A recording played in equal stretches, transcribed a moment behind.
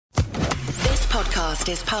podcast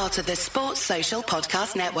is part of the Sports Social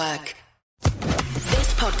Podcast Network.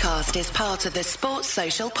 This podcast is part of the Sports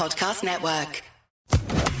Social Podcast Network.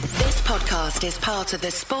 This podcast is part of the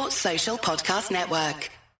Sports Social Podcast Network.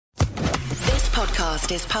 This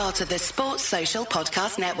podcast is part of the Sports Social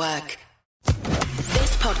Podcast Network.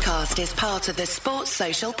 This podcast is part of the Sports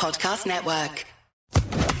Social Podcast Network.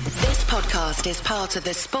 This podcast is part of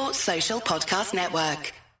the Sports Social Podcast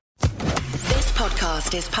Network. This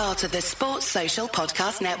podcast is part of the Sports Social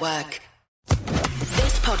Podcast Network.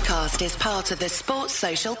 This podcast is part of the Sports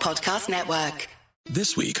Social Podcast Network.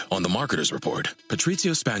 This week on The Marketer's Report,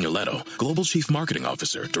 Patrizio Spagnoletto, Global Chief Marketing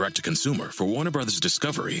Officer, Direct-to-Consumer for Warner Brothers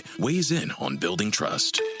Discovery, weighs in on building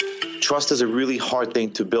trust. Trust is a really hard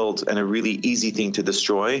thing to build and a really easy thing to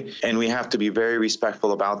destroy, and we have to be very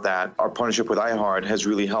respectful about that. Our partnership with iHeart has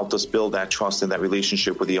really helped us build that trust and that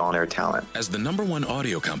relationship with the on-air talent. As the #1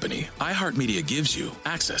 audio company, iHeartMedia gives you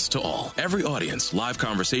access to all. Every audience, live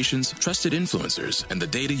conversations, trusted influencers, and the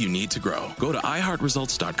data you need to grow. Go to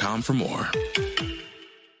iHeartResults.com for more.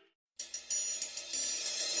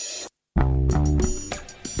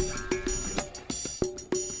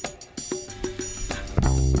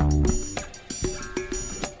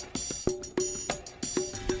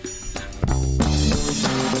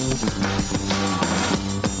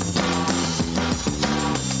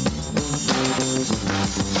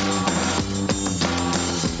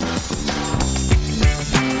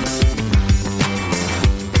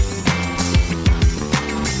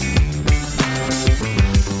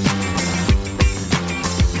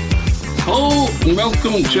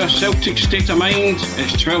 Welcome to a Celtic State of Mind.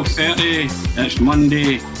 It's 12:30, it's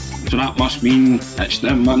Monday, so that must mean it's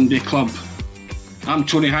the Monday Club. I'm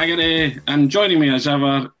Tony Haggerty, and joining me as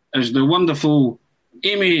ever is the wonderful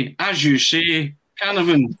Amy, as you say,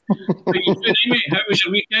 Canavan. How you doing, Amy? How was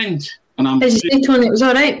your weekend? As you say, Tony, it was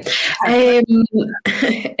all right.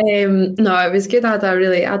 No, it was good. I had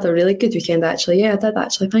a really good weekend, actually. Yeah, I did,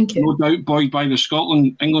 actually. Thank you. No doubt buoyed by the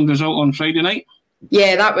Scotland-England result on Friday night.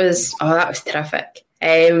 Yeah, that was terrific.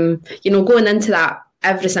 Going into that,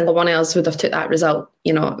 every single one of us would have took that result.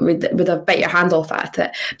 Would have bit your hand off at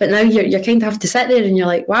it. But now you're kind of have to sit there and you're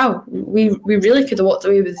like, wow, we really could have walked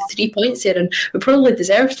away with 3 points there, and we probably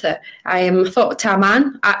deserved it. I thought to a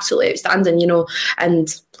man, absolutely outstanding.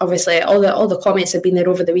 And obviously all the comments have been there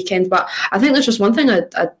over the weekend. But I think there's just one thing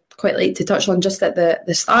I'd quite like to touch on just at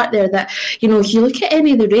the start there. That if you look at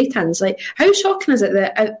any of the ratings, like how shocking is it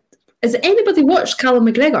that has anybody watched Callum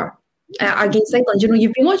McGregor against England?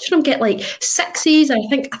 You've been watching him get like sixes. I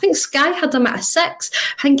think Sky had him at a 6.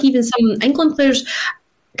 I think even some England players.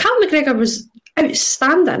 Callum McGregor was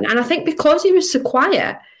outstanding, and I think because he was so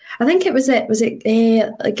quiet, I think it was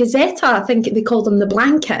Gazetta. I think they called him the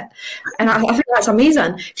blanket, and I think that's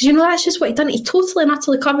amazing because that's just what he done. He totally and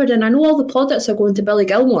utterly covered, and I know all the plaudits are going to Billy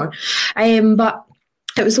Gilmore, but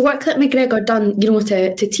it was the work that McGregor done,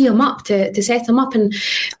 to tee him up, to set him up. And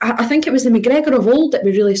I think it was the McGregor of old that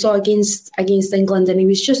we really saw against England. And he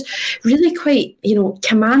was just really quite,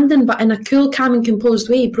 commanding, but in a cool, calm and composed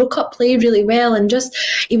way. He broke up play really well, and just,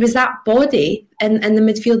 he was that body in the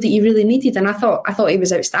midfield that you really needed. And I thought he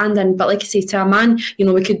was outstanding. But like I say, to a man,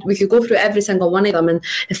 we could go through every single one of them. And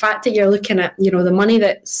the fact that you're looking at,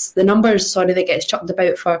 the numbers that gets chucked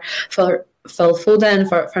about for Phil Foden,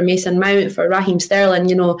 for Mason Mount, for Raheem Sterling,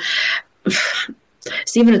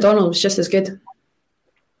 Stephen O'Donnell was just as good.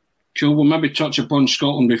 Sure, we'll maybe touch upon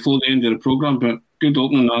Scotland before the end of the programme, but good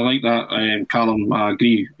opening. I like that, Callum. I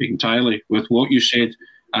agree entirely with what you said.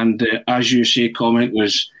 And as you say, comment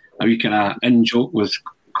was a wee kind of in-joke with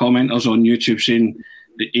commenters on YouTube saying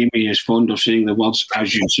that Amy is fond of saying the words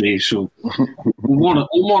 "as you say," so we'll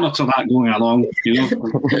monitor that going along.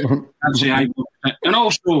 That's the idea. And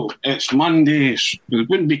also, it's Monday. It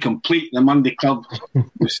wouldn't be complete, the Monday Club,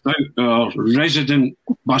 without our resident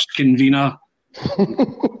bus convener.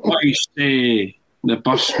 What do you say, the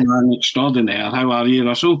busman extraordinaire? How are you,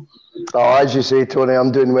 Russell? Oh, as you say, Tony,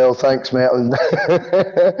 I'm doing well, thanks, mate.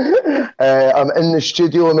 I'm in the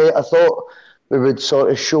studio, mate. I thought we would sort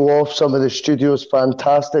of show off some of the studio's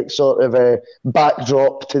fantastic sort of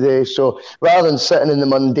backdrop today. So rather than sitting in the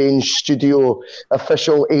mundane studio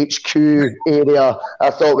official HQ area, I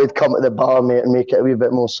thought we'd come to the bar, mate, and make it a wee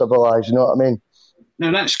bit more civilised, you know what I mean?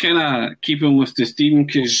 Now, that's kind of keeping with the theme,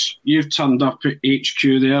 because you've turned up at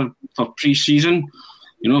HQ there for pre-season.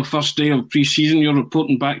 First day of pre-season, you're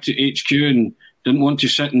reporting back to HQ and didn't want to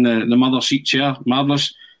sit in the mother seat chair.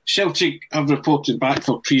 Marvellous. Celtic have reported back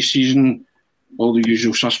for pre-season. All the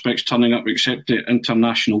usual suspects turning up except the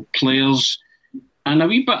international players. And a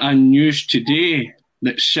wee bit of news today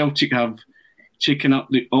that Celtic have taken up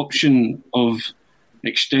the option of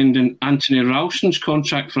extending Anthony Ralston's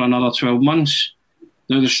contract for another 12 months.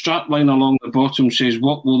 Now, the strapline along the bottom says,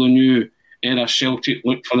 "What will the new era Celtic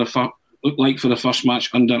look like for the first match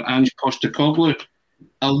under Ange Postecoglou?"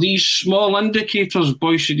 Are these small indicators,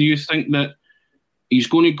 Boyce? Do you think that he's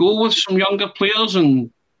going to go with some younger players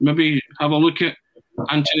and maybe have a look at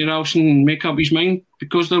Anthony Ralston and make up his mind?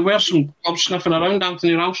 Because there were some clubs sniffing around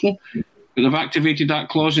Anthony Ralston, but they've activated that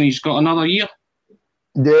clause and he's got another year.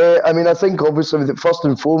 Yeah, I mean, I think obviously first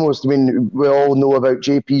and foremost, I mean, we all know about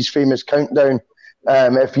JP's famous countdown.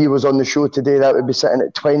 If he was on the show today, that would be sitting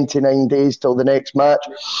at 29 days till the next match.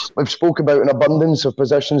 We've spoke about an abundance of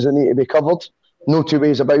positions that need to be covered. No two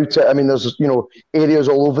ways about it. I mean, there's, areas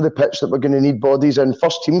all over the pitch that we're going to need bodies and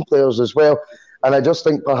first team players as well. And I just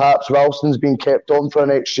think perhaps Ralston's been kept on for an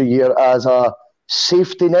extra year as a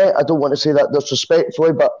safety net. I don't want to say that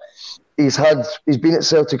disrespectfully, but he's been at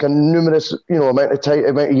Celtic a numerous, amount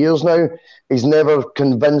of years now. He's never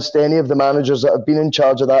convinced any of the managers that have been in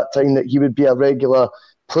charge at that time that he would be a regular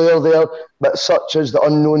player there. But such is the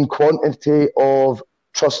unknown quantity of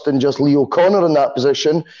trust in just Lee O'Connor in that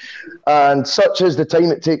position, and such is the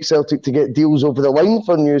time it takes Celtic to get deals over the line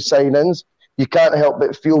for new signings, you can't help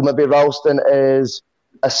but feel maybe Ralston is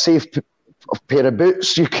a safe pair of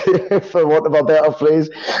boots, for want of a better phrase,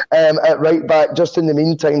 at right back, just in the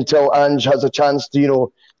meantime till Ange has a chance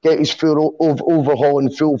to, get his full overhaul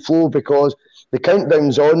and full flow, because the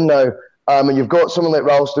countdown's on now. And you've got someone like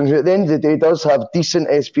Ralston, who at the end of the day does have decent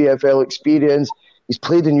SPFL experience. He's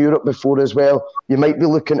played in Europe before as well. You might be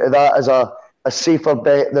looking at that as a safer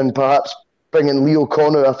bet than perhaps bringing Lee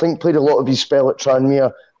O'Connor. I think played a lot of his spell at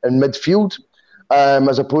Tranmere in midfield,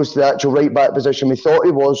 as opposed to the actual right-back position we thought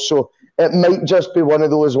he was. So it might just be one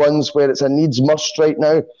of those ones where it's a needs must right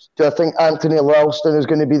now. Do I think Anthony Ralston is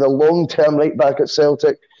going to be the long-term right-back at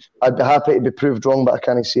Celtic? I'd be happy to be proved wrong, but I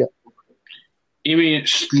can't see it. Amy,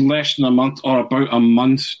 it's less than a month, or about a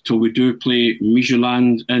month, till we do play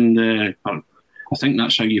Midtjylland in the... I think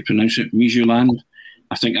that's how you pronounce it, Midtjylland.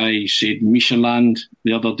 I think I said Midtjylland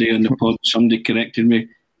the other day on the pod. Somebody corrected me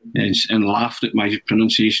and laughed at my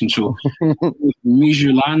pronunciation. So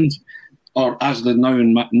Midtjylland, or as they're now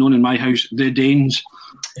known in my house, the Danes.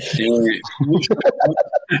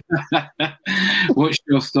 What's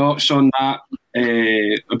your thoughts on that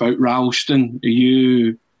about Ralston? Are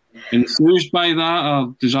you enthused by that,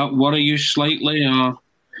 or does that worry you slightly? Or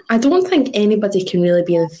I don't think anybody can really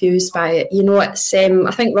be enthused by it. It's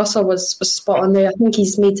I think Russell was spot on there. I think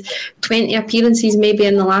he's made 20 appearances maybe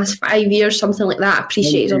in the last 5 years, something like that. I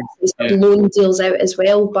appreciate his loan deals out as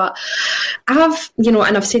well. But I have, and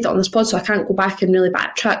I've said it on this pod, so I can't go back and really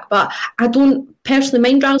backtrack, but I don't personally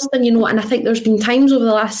mind Ralston, and I think there's been times over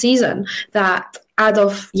the last season that I'd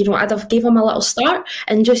have gave him a little start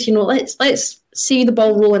and just, let's see the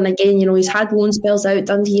ball rolling again. He's had loan spells out,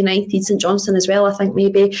 Dundee United, St Johnstone as well, I think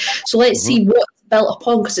maybe. So let's see what's built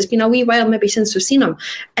upon, because it's been a wee while maybe since we've seen him.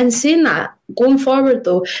 And saying that, going forward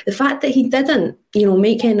though, the fact that he didn't,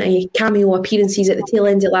 make any cameo appearances at the tail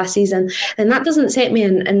end of last season, then that doesn't set me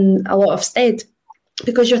in a lot of stead.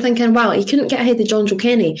 Because you're thinking, wow, he couldn't get ahead of John Joe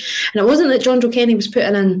Kenny. And it wasn't that John Joe Kenny was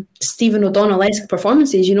putting in Stephen O'Donnell-esque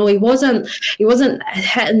performances. He wasn't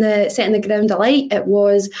setting the ground alight. It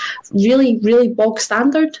was really, really bog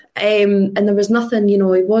standard. And there was nothing, he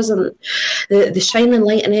wasn't the shining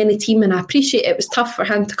light in any team. And I appreciate it was tough for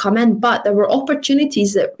him to come in, but there were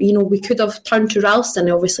opportunities that, we could have turned to Ralston.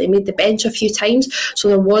 He obviously made the bench a few times. So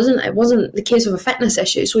it wasn't the case of a fitness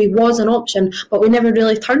issue. So he was an option, but we never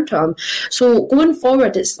really turned to him. So going forward,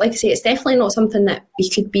 it's like I say, it's definitely not something that we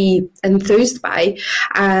could be enthused by.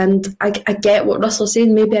 And I get what Russell's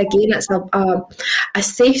saying. Maybe again, it's a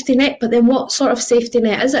safety net, but then what sort of safety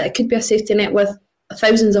net is it? It could be a safety net with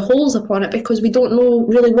thousands of holes upon it, because we don't know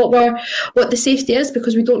really what the safety is,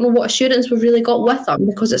 because we don't know what assurance we've really got with them,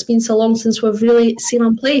 because it's been so long since we've really seen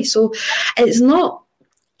him play. So it's not,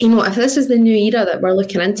 if this is the new era that we're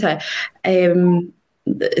looking into,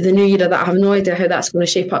 the new era that I have no idea how that's going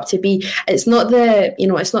to shape up to be. It's not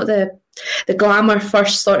the glamour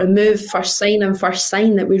first sort of move, first sign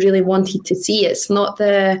that we really wanted to see. It's not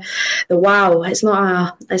the wow. It's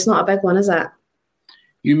not a big one, is it?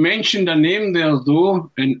 You mentioned a name there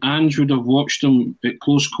though, and Ange would have watched him at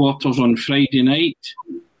close quarters on Friday night.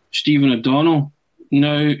 Stephen O'Donnell.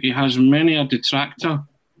 Now he has many a detractor,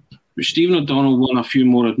 but Stephen O'Donnell won a few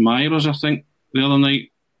more admirers, I think, the other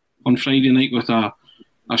night on Friday night with a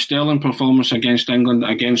sterling performance against England,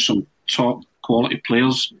 against some top quality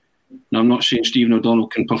players. Now, I'm not saying Stephen O'Donnell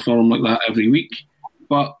can perform like that every week,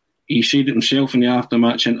 but he said it himself in the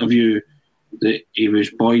after-match interview that he was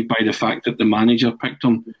buoyed by the fact that the manager picked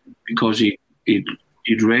him, because he'd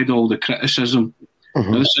read all the criticism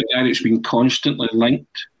Now, this is a guy that's been constantly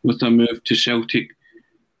linked with a move to Celtic.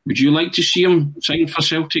 Would you like to see him sign for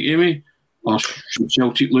Celtic, Amy? Or should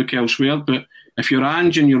Celtic look elsewhere? But if you're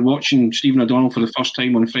Ange and you're watching Stephen O'Donnell for the first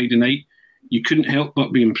time on Friday night, you couldn't help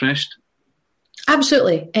but be impressed.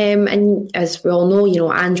 Absolutely. And as we all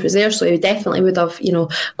know, Ange was there, so he definitely would have,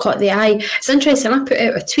 caught the eye. It's interesting, I put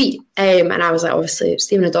out a tweet and I was like, obviously,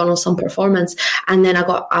 Stephen O'Donnell, some performance. And then I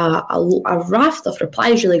got a raft of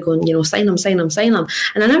replies really going, sign him.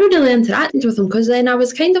 And I never really interacted with him because then I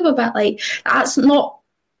was kind of a bit like, that's not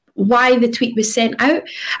why the tweet was sent out.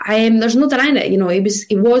 There's no denying it.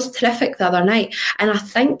 He was terrific the other night, and I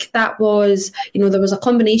think that was, there was a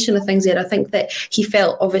combination of things there. I think that he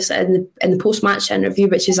felt, obviously, in the post-match interview,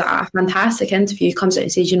 which is a fantastic interview, he comes out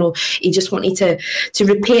and says, he just wanted to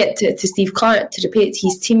repay it to Steve Clarke, to repay it to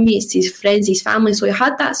his teammates, to his friends, his family. So he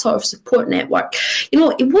had that sort of support network.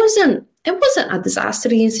 It wasn't a disaster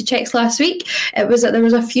against the Czechs last week. It was that there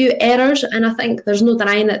was a few errors, and I think there's no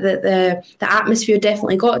denying it that the atmosphere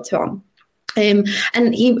definitely got to him.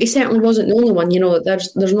 And he certainly wasn't the only one.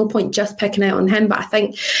 There's no point just picking out on him, but I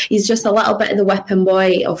think he's just a little bit of the whipping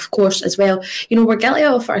boy, of course, as well. We're guilty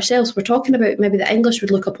of it ourselves. We're talking about maybe the English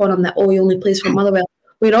would look upon him that, he only plays for Motherwell.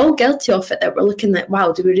 We're all guilty of it, that we're looking at,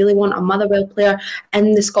 wow, do we really want a Motherwell player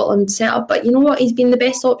in the Scotland setup? But you know what? He's been the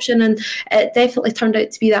best option, and it definitely turned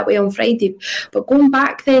out to be that way on Friday. But going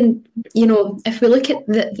back then, if we look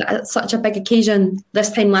at such a big occasion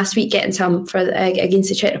this time last week, getting some for against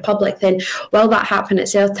the Czech Republic, then will that happen at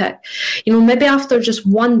Celtic? Maybe after just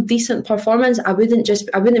one decent performance, I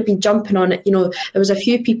wouldn't be jumping on it. There was a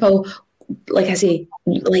few people, like I say,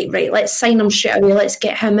 right, let's sign him straight away, let's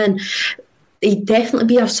get him in. He'd definitely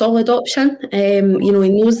be a solid option. He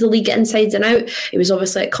knows the league inside and out. He was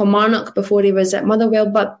obviously at Kilmarnock before he was at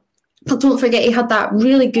Motherwell, but don't forget he had that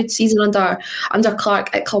really good season under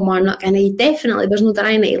Clarke at Kilmarnock, and he definitely, there's no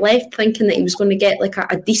denying it, he left thinking that he was going to get like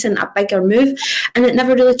a bigger move, and it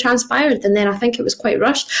never really transpired. And then I think it was quite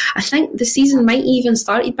rushed. I think the season might even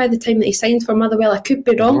started by the time that he signed for Motherwell. I could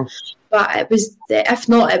be wrong. But it was, if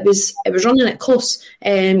not, it was running it close,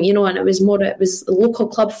 and it was the local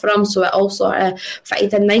club for him, so it all sort of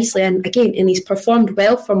fitted in nicely. And again, he's performed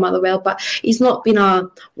well for Motherwell, but he's not been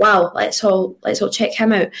wow, let's all check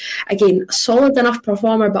him out. Again, a solid enough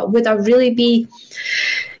performer, but would I really be,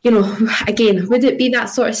 again, would it be that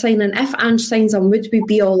sort of signing? If Ange signs him, would we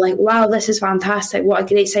be all like, wow, this is fantastic, what a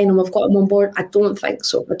great signing, we've got him on board? I don't think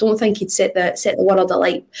so. I don't think he'd set the world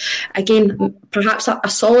alight. Again, perhaps a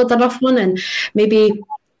solid enough one, and maybe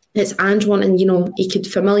it's Ange wanting, he could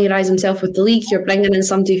familiarise himself with the league. You're bringing in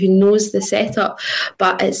somebody who knows the setup,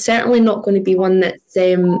 but it's certainly not going to be one that's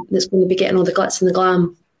going to be getting all the glitz and the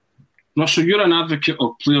glam. Russell, you're an advocate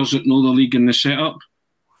of players that know the league and the setup.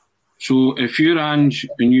 So if you're Ange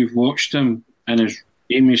and you've watched him, and as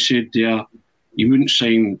Amy said there, you wouldn't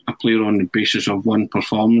sign a player on the basis of one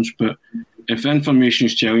performance, but if information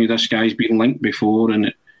is telling you this guy's been linked before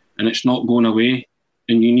and it's not going away,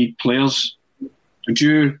 and you need players, would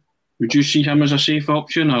you see him as a safe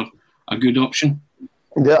option or a good option?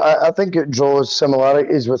 Yeah, I think it draws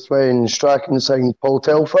similarities with when Strachan signed Paul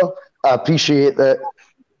Telfer. I appreciate that.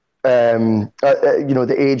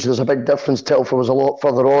 The age, there's a big difference. Telfer was a lot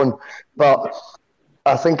further on, but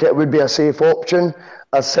I think it would be a safe option.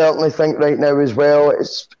 I certainly think right now as well,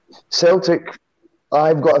 it's Celtic,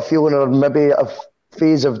 I've got a feeling, or maybe a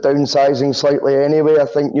phase of downsizing slightly anyway. I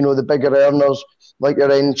think, the bigger earners like your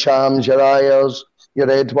Enchams, your Ayers,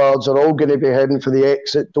 your Edwards are all going to be heading for the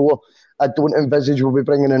exit door. I don't envisage we'll be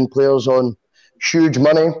bringing in players on huge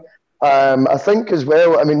money. I think as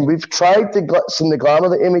well, we've tried the glitz and the glamour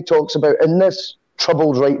that Amy talks about in this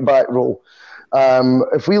troubled right-back role.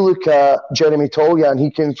 If we look at Jeremy Toljan, he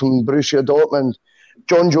came from Borussia Dortmund.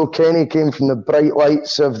 John Joe Kenny came from the bright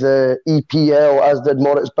lights of the EPL, as did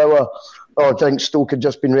Moritz Bauer. I think Stoke had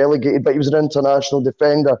just been relegated, but he was an international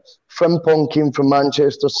defender. Frimpong came from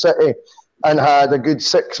Manchester City and had a good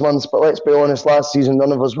 6 months, but let's be honest, last season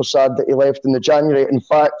none of us were sad that he left in the January. In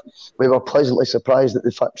fact, we were pleasantly surprised at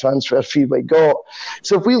the transfer fee we got.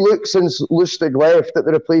 So if we look since Lustig left at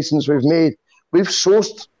the replacements we've made, we've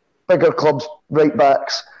sourced bigger clubs right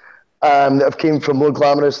backs that have came from more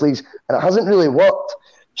glamorous leagues, and it hasn't really worked.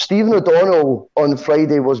 Stephen O'Donnell on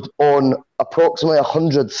Friday was on approximately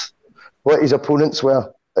 100th what his opponents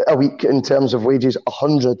were a week in terms of wages,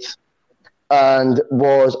 100th. And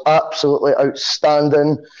was absolutely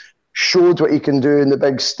outstanding, showed what he can do in the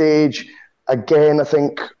big stage. Again, I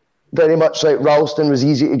think very much like Ralston, was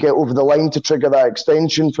easy to get over the line to trigger that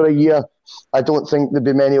extension for a year. I don't think there'd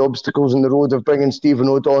be many obstacles in the road of bringing Stephen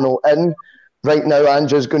O'Donnell in. right now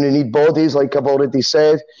Ange's going to need bodies, like I've already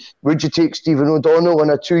said. Would you take Stephen O'Donnell on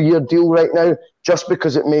a 2-year deal right now, just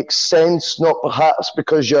because it makes sense, not perhaps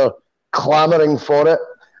because you're clamouring for it?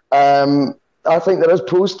 I think there is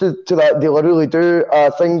pros to that deal, I really do.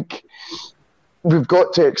 I think we've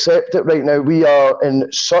got to accept it right now. We are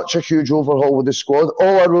in such a huge overhaul with the squad,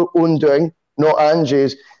 all our own doing, not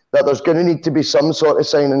Ange's, that there's going to need to be some sort of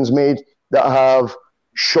signings made that have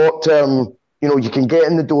short-term, you can get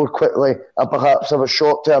in the door quickly and perhaps have a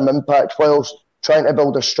short-term impact whilst trying to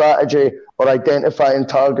build a strategy or identifying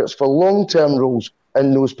targets for long-term roles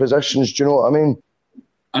in those positions. Do you know what I mean?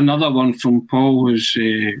 Another one from Paul who's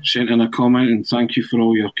sent in a comment, and thank you for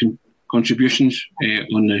all your contributions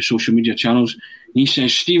on the social media channels. He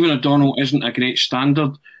says Stephen O'Donnell isn't a great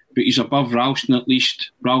standard, but he's above Ralston at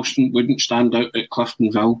least. Ralston wouldn't stand out at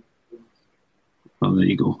Cliftonville. Well, there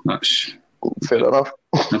you go. That's fair enough.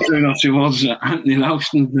 Fair enough towards Anthony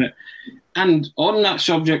Ralston. And on that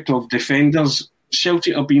subject of defenders,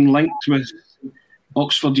 Celtic have been linked with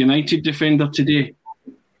Oxford United defender today.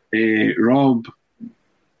 Rob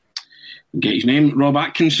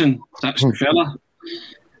Atkinson. That's the fella.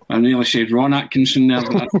 I nearly said Ron Atkinson there,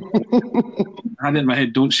 but I had it in my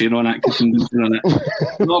head, don't say Ron Atkinson.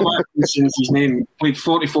 Rob Atkinson's his name. Played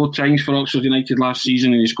 44 times for Oxford United last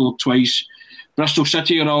season and he scored twice. Bristol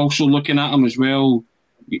City are also looking at him as well.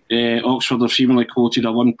 Oxford have seemingly quoted a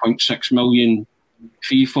 1.6 million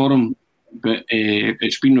fee for him, but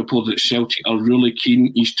it's been reported that Celtic are really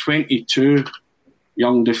keen. He's 22,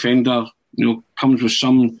 young defender, comes with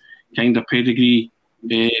some kind of pedigree.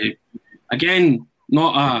 Again,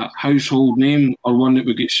 not a household name or one that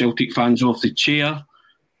would get Celtic fans off the chair,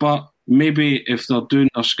 but maybe if they're doing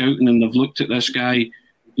their scouting and they've looked at this guy,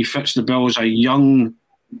 he fits the bill as a young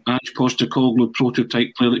Ange Postecoglou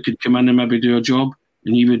prototype player that could come in and maybe do a job,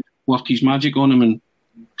 and he would work his magic on him and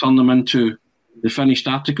turn them into the finished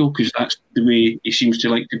article, because that's the way he seems to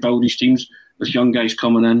like to build his teams, with young guys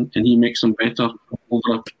coming in and he makes them better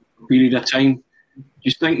over a period of time. Do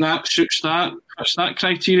you think that suits that? Fits that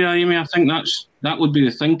criteria, Amy? I think that would be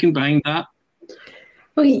the thinking behind that.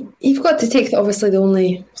 Well, you've got to take, obviously, the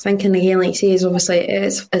only thinking again, like you say, is obviously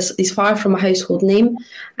he's far from a household name.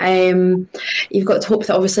 You've got to hope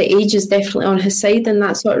that obviously age is definitely on his side in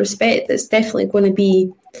that sort of respect. It's definitely going to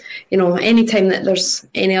be, any time that there's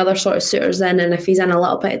any other sort of suitors in, and if he's in a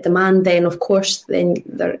little bit of demand, then of course, then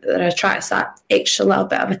there attracts that extra little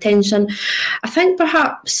bit of attention. I think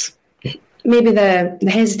perhaps maybe the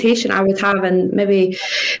hesitation I would have, and maybe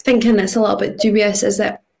thinking it's a little bit dubious, is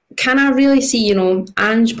that can I really see,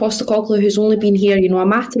 Ange Postecoglou, who's only been here, a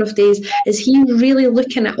matter of days, is he really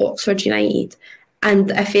looking at Oxford United?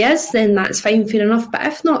 And if he is, then that's fine, fair enough. But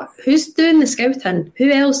if not, who's doing the scouting?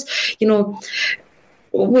 Who else?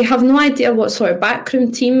 We have no idea what sort of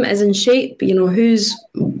backroom team is in shape, whose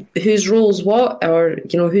roles what, or,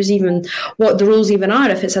 who's even, what the roles even are,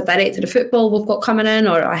 if it's a director of football we've got coming in,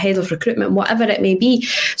 or a head of recruitment, whatever it may be.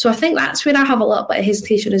 So I think that's where I have a little bit of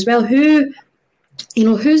hesitation as well.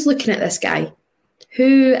 Who's looking at this guy?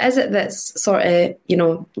 Who is it that's sort of,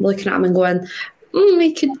 looking at him and going,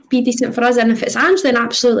 he could be decent for us? And if it's Ange, then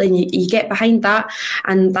absolutely, and you get behind that,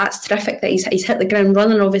 and that's terrific that he's hit the ground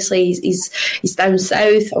running. Obviously, he's down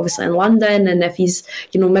south, obviously in London, and if he's,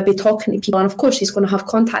 maybe talking to people, and of course he's going to have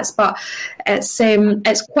contacts, but it's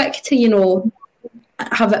quick to,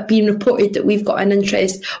 have it been reported that we've got an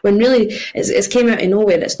interest, when really it's came out of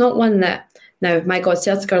nowhere. It's not one that, now, my God,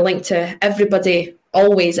 Celtic are linked to everybody,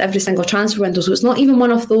 always, every single transfer window. So it's not even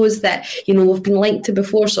one of those that, we've been linked to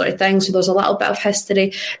before sort of thing. So there's a little bit of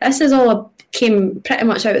history. This is all came pretty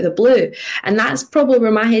much out of the blue. And that's probably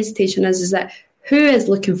where my hesitation is that who is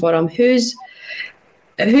looking for him? Who's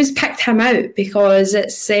picked him out? Because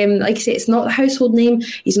it's, like I say, it's not the household name.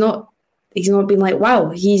 He's not been like, wow,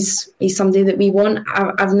 he's somebody that we want.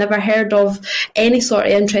 I've never heard of any sort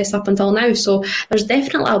of interest up until now. So there's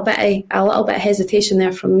definitely a little bit of hesitation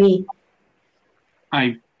there from me.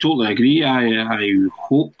 I totally agree. I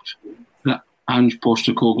hoped that Ange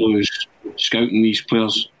Postecoglou is scouting these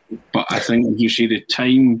players, but I think, as you say, the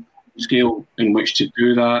time scale in which to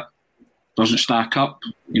do that doesn't stack up.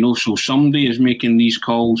 So somebody is making these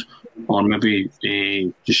calls, or maybe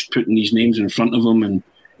just putting these names in front of them, and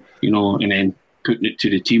and then putting it to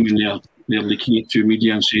the team, and they're leaking it through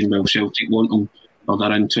media and saying, well, Celtic want them, or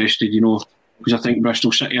they're interested, because I think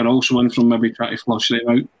Bristol City are also in from maybe trying to flush them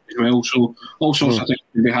out as well. So all sorts of things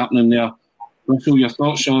could be happening there. Russell, your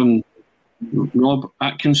thoughts on Rob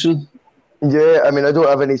Atkinson? Yeah, I don't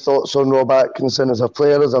have any thoughts on Rob Atkinson as a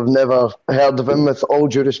player, as I've never heard of him, with all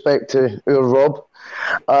due respect to our Rob.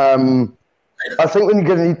 I think we're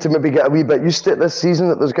going to need to maybe get a wee bit used to it this season,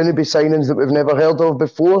 that there's going to be signings that we've never heard of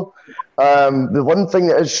before. The one thing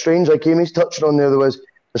that is strange, like Amy's touching on there, though, is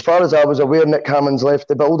as far as I was aware, Nick Hammond's left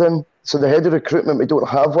the building. So the head of recruitment, we don't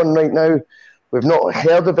have one right now. We've not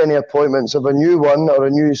heard of any appointments of a new one or a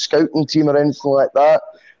new scouting team or anything like that.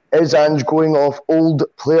 Is Ange going off old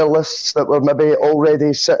player lists that were maybe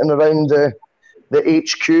already sitting around the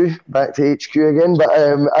HQ, back to HQ again, but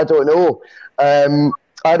I don't know.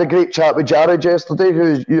 I had a great chat with Jared yesterday,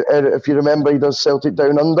 who, if you remember, he does Celtic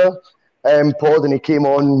Down Under pod, and he came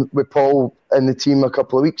on with Paul and the team a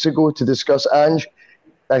couple of weeks ago to discuss Ange.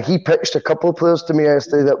 And he pitched a couple of players to me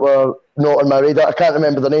yesterday that were not on my radar. I can't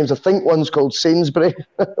remember the names. I think one's called Sainsbury,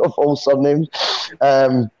 of all surnames.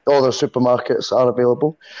 All their supermarkets are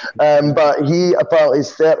available. But he apparently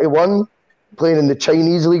is 31, playing in the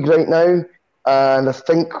Chinese league right now, and I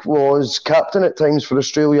think was captain at times for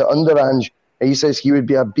Australia under Ange. And he says he would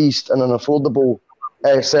be a beast and an affordable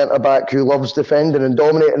centre-back who loves defending and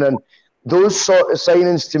dominating. And those sort of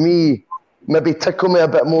signings, to me, maybe tickle me a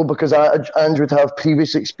bit more, because Ange would have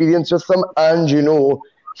previous experience with them, and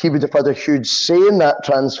he would have had a huge say in that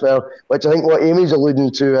transfer, which I think what Amy's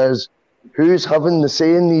alluding to is who's having the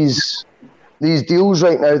say in these deals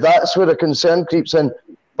right now. That's where the concern creeps in.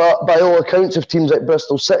 But by all accounts, if teams like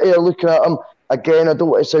Bristol City are looking at him, again, I don't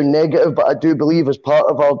want to sound negative, but I do believe as part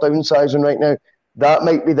of our downsizing right now, that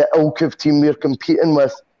might be the ilk of team we're competing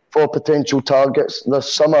with for potential targets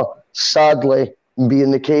this summer, sadly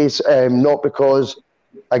being the case, not because,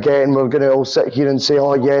 again, we're going to all sit here and say,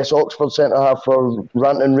 oh yes, Oxford centre-half for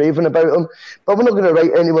ranting and raving about them, but we're not going to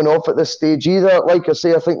write anyone off at this stage either. Like I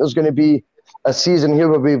say, I think there's going to be a season here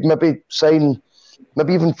where we've maybe signed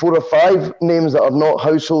maybe even 4 or 5 names that are not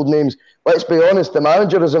household names. Let's be honest, the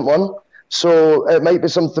manager isn't one, so it might be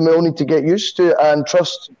something we all need to get used to and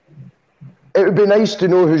trust. It would be nice to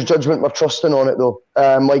know whose judgment we're trusting on it, though.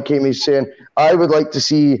 Like Amy's saying, I would like to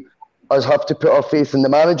see us have to put our faith in the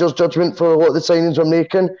manager's judgment for what the signings we're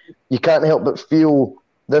making. You can't help but feel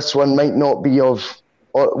this one might not be of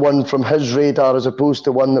one from his radar as opposed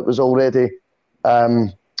to one that was already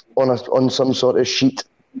on some sort of sheet.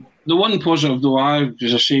 The one positive, though,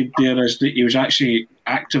 as I said there, is that he was actually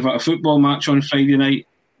active at a football match on Friday night,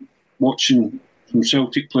 watching some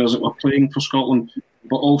Celtic players that were playing for Scotland,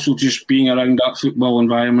 but also just being around that football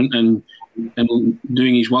environment and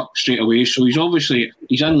doing his work straight away. So he's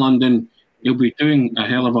in London. He'll be doing a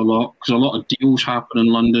hell of a lot because a lot of deals happen in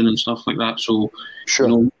London and stuff like that. So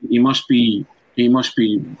sure. He must be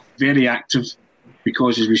very active,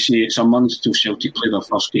 because, as we say, it's a month till Celtic play their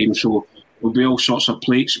first game. So there'll be all sorts of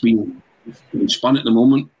plates being spun at the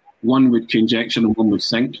moment. One would conjecture and one would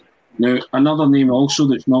think. Now, another name also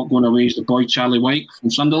that's not going away is the boy Charlie White from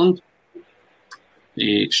Sunderland,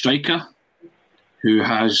 a striker who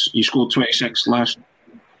he scored 26 last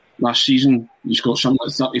season. He's got something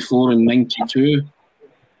like 34 and 92.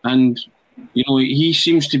 And, he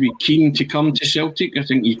seems to be keen to come to Celtic. I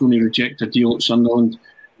think he's going to reject a deal at Sunderland.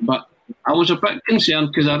 But I was a bit concerned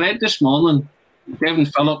because I read this morning Kevin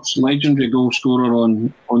Phillips, legendary goal scorer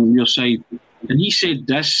on your side, and he said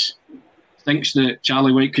this, thinks that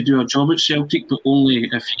Charlie White could do a job at Celtic, but only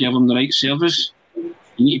if you give him the right service. You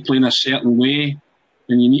need to play in a certain way,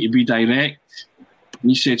 and you need to be direct. And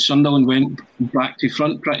he said Sunderland went back to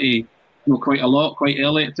front quite a lot, quite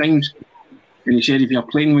early at times. And he said if you're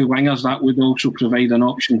playing with wingers, that would also provide an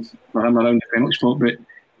option for him around the penalty spot. But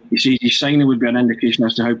he says his signing would be an indication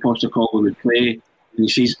as to how Postecoglou would play. And he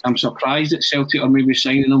says, I'm surprised that Celtic are maybe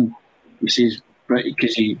signing him. He says,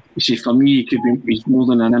 because he says, for me, he's more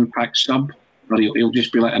than an impact sub, or he'll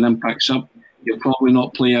just be like an impact sub. He'll probably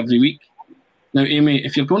not play every week. Now, Amy,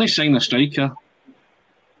 if you're going to sign a striker,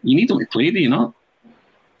 you need him to play, do you not?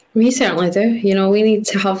 We certainly do. We need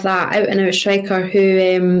to have that out-and-out striker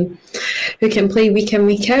who can play week in,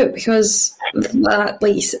 week out, because that,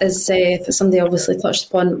 like as somebody obviously touched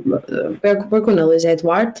upon, we're going to lose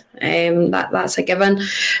Edouard. That's a given.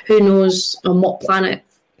 Who knows on what planet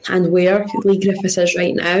and where Lee Griffiths is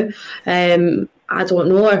right now. I don't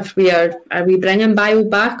know if are we bringing Bio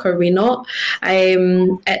back or are we not.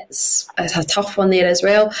 It's a tough one there as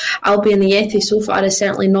well. Albion Yeti so far is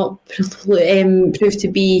certainly not proved to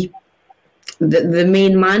be the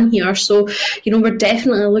main man here. So, we're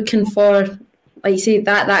definitely looking for, like you say,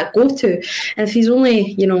 that go-to. And if he's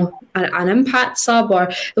only, an impact sub,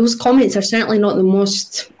 or those comments are certainly not the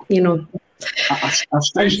most,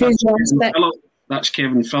 That's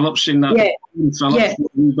Kevin Phillips saying that. Yeah. Kevin Phillips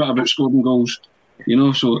knows a bit about scoring goals.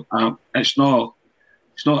 So it's not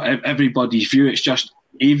everybody's view. It's just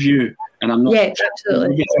a view, and I'm not. Yeah,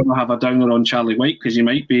 absolutely. I'm going to have a downer on Charlie White because he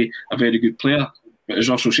might be a very good player, but as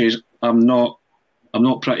Russell says, I'm not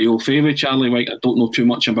pretty au fait with Charlie White. I don't know too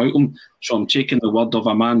much about him, so I'm taking the word of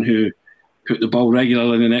a man who put the ball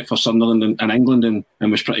regularly in the net for Sunderland and England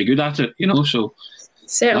and was pretty good at it, so...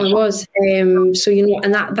 Certainly was. So,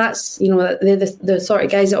 and that's, the sort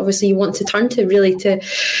of guys that obviously you want to turn to, really,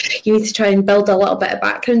 you need to try and build a little bit of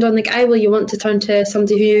background on the guy. Well, you want to turn to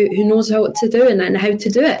somebody who knows how to do and how to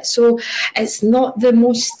do it. So it's not the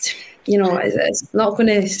most, it's not going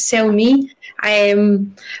to sell me.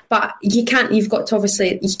 But you can't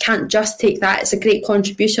just take that. It's a great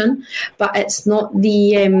contribution, but it's not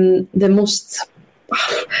the most...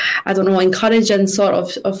 I don't know, encouraging sort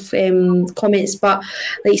of comments, but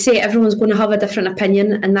like you say, everyone's going to have a different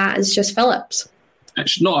opinion, and that is just Phillips.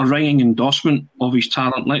 It's not a ringing endorsement of his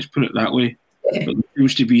talent, let's put it that way. But there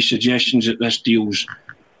seems to be suggestions that this deal's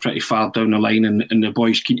pretty far down the line and the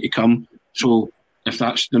boy's keen to come. So if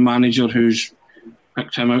that's the manager who's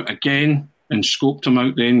picked him out again and scoped him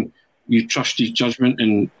out, then you trust his judgment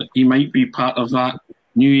and he might be part of that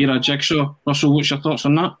new era jigsaw. Russell, what's your thoughts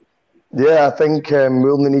on that? Yeah, I think we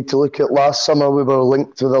only need to look at last summer. We were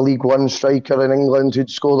linked with a League One striker in England who'd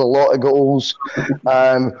scored a lot of goals.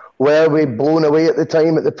 Were we blown away at the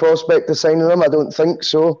time at the prospect of signing him? I don't think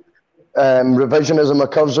so. Revisionism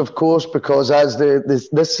occurs, of course, because as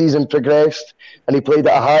this season progressed and he played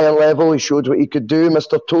at a higher level, he showed what he could do,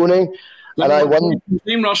 Mr. Tony. His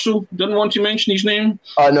name, Russell. Didn't want to mention his name.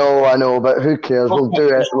 I know, but who cares? We'll do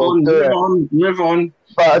it. Move on.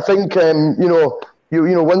 But I think,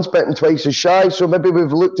 once bitten, twice is shy. So maybe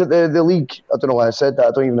we've looked at the league. I don't know why I said that.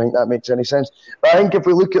 I don't even think that makes any sense. But I think if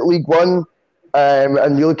we look at League One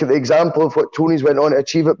and you look at the example of what Tony's went on to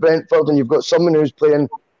achieve at Brentford, and you've got someone who's playing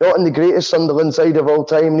not in the greatest Sunderland side of all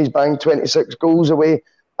time, and he's banged 26 goals away,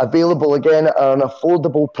 available again at an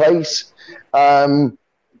affordable price.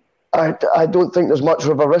 I don't think there's much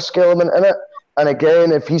of a risk element in it. And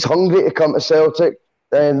again, if he's hungry to come to Celtic,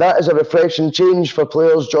 then that is a refreshing change for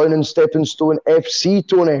players joining Stepping Stone FC,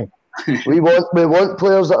 Tony. we want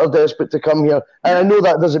players that are desperate to come here. And I know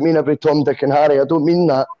that doesn't mean every Tom, Dick and Harry. I don't mean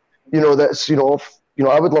that.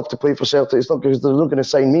 I would love to play for Celtic. It's not because they're not going to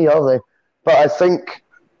sign me, are they? But I think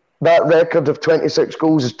that record of 26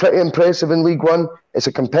 goals is pretty impressive in League One. It's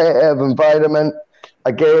a competitive environment.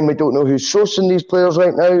 Again, we don't know who's sourcing these players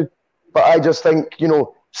right now. But I just think,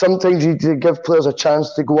 sometimes you need to give players a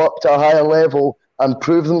chance to go up to a higher level and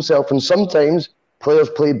prove themselves. And sometimes players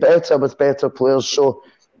play better with better players. So,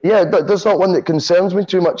 yeah, that's not one that concerns me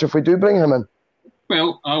too much if we do bring him in.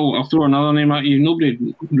 Well, I'll throw another name at you.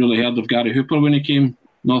 Nobody really heard of Gary Hooper when he came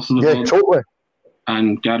north of the border. Yeah, totally.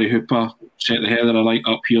 And Gary Hooper set the heather alight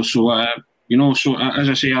up here. So, as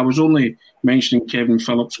I say, I was only mentioning Kevin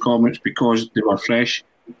Phillips' comments because they were fresh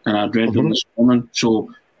and I'd read them this morning.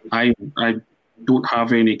 So I don't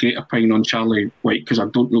have any great opinion on Charlie White because I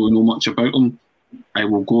don't really know much about him. I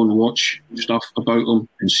will go and watch stuff about him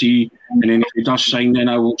and see, and then if he does sign, then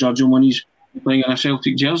I will judge him when he's playing in a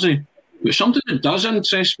Celtic jersey. But something that does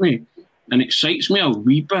interest me and excites me a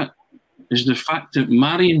wee bit is the fact that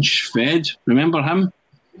Marian Shved, remember him?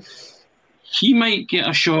 He might get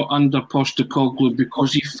a shot under Postecoglou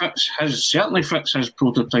because he certainly fits his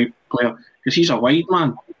prototype player because he's a wide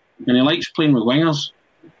man and he likes playing with wingers.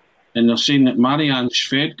 And they're saying that Marian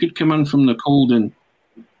Shved could come in from the cold and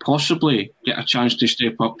possibly get a chance to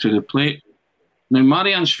step up to the plate. Now,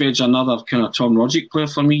 Marian Shved's another kind of Tom Rodgick player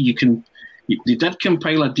for me. They did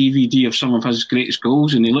compile a DVD of some of his greatest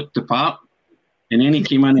goals and he looked the part. And then he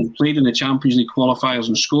came in and played in the Champions League qualifiers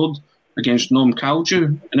and scored against Nom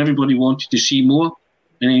Kalju, and everybody wanted to see more.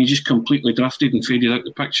 And then he just completely drifted and faded out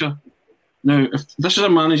the picture. Now, if this is a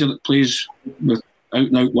manager that plays with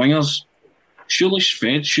out-and-out wingers, surely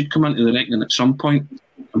Shved should come into the reckoning at some point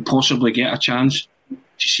and possibly get a chance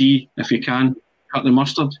to see if he can cut the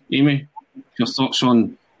mustard. Amy, your thoughts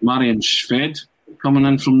on Marian Shved coming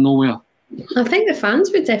in from nowhere? I think the fans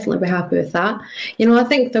would definitely be happy with that. I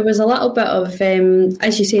think there was a little bit of,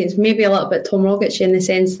 as you say, it's maybe a little bit Tom Rogic in the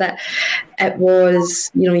sense that it was,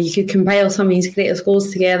 you could compile some of his greatest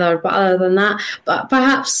goals together, but other than that, but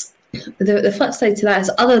perhaps the flip side to that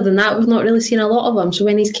is other than that, we've not really seen a lot of him. So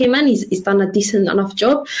when he's came in, he's done a decent enough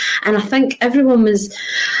job. And I think everyone was...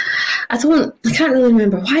 I can't really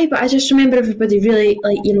remember why, but I just remember everybody really,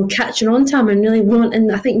 catching on to him and really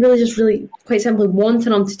wanting, I think really quite simply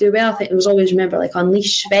wanting him to do well. I think it was always,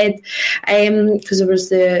 Unleash Shved, because there was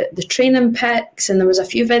the training pics and there was a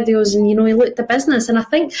few videos and, he looked the business. And I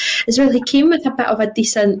think it's really came with a bit of a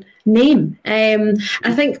decent name.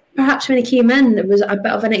 I think perhaps when he came in, there was a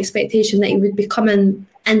bit of an expectation that he would be coming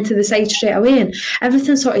into the side straight away, and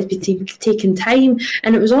everything sort of been taking time,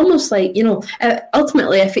 and it was almost like,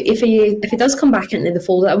 ultimately if he does come back into the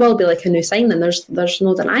fold, it will be like a new signing. There's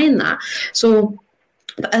no denying that. So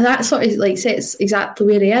that sort of like sets exactly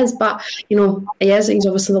where he is, but he's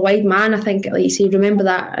obviously the wide man. I think, like you say, remember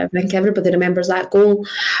that. I think everybody remembers that goal,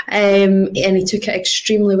 and he took it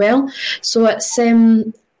extremely well. So it's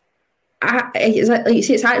like you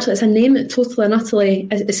say, it's a name that totally and utterly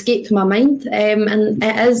escaped my mind, and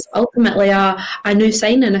it is ultimately a new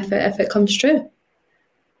signing if it comes true.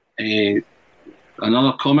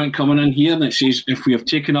 Another comment coming in here that says, if we have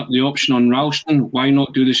taken up the option on Ralston, why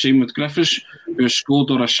not do the same with Griffiths, who has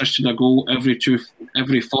scored or assisted a goal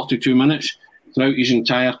every 42 minutes throughout his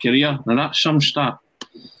entire career? Now that's some stat.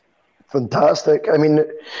 Fantastic. I mean,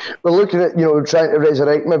 we're looking at, trying to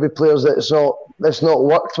resurrect maybe players that's not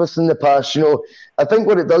worked with in the past. I think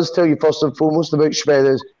what it does tell you first and foremost about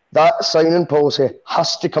Shved is that signing policy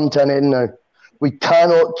has to come to an end now. We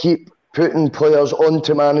cannot keep putting players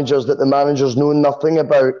onto managers that the managers know nothing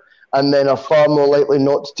about and then are far more likely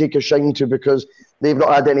not to take a shine to because they've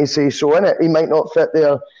not had any say-so in it. He might not fit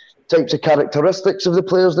their types of characteristics of the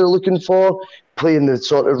players they're looking for, playing the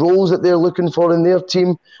sort of roles that they're looking for in their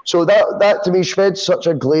team. So that to me, Shved's such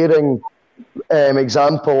a glaring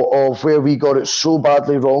example of where we got it so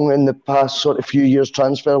badly wrong in the past sort of few years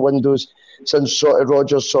transfer windows since sort of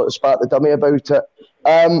Rodgers sort of spat the dummy about it.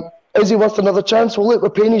 Is he worth another chance? Well, look, we're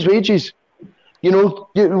paying his wages.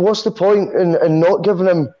 What's the point in not giving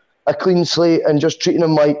him a clean slate and just treating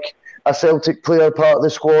him like a Celtic player, part of the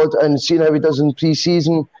squad, and seeing how he does in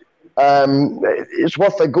pre-season? It's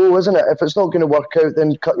worth a go, isn't it? If it's not going to work out,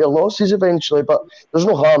 then cut your losses eventually, but there's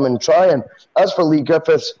no harm in trying. As for Lee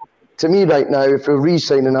Griffiths, to me right now, if you're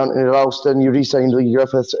re-signing Anthony Ralston, you re-sign Lee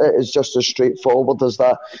Griffiths, it is just as straightforward as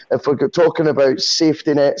that. If we're talking about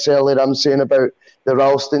safety nets earlier, I'm saying about the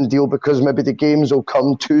Ralston deal, because maybe the games will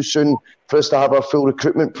come too soon for us to have our full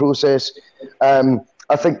recruitment process.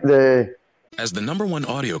 I think As the #1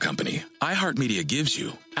 audio company, iHeartMedia gives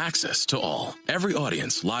you access to all. Every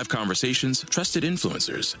audience, live conversations, trusted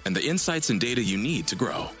influencers, and the insights and data you need to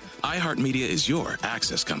grow. iHeartMedia is your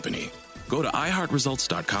access company. Go to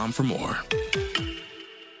iHeartResults.com for more.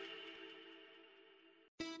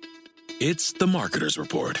 It's the Marketer's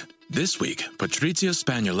Report. This week, Patrizio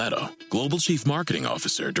Spagnoletto, Global Chief Marketing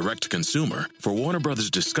Officer, Direct to Consumer for Warner Brothers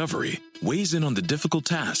Discovery, weighs in on the difficult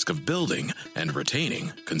task of building and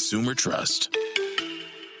retaining consumer trust.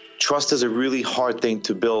 Trust is a really hard thing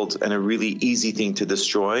to build and a really easy thing to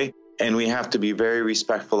destroy, and we have to be very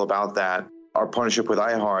respectful about that. Our partnership with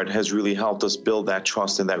iHeart has really helped us build that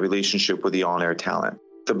trust and that relationship with the on-air talent.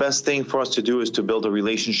 The best thing for us to do is to build a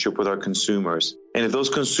relationship with our consumers. And if those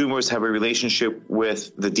consumers have a relationship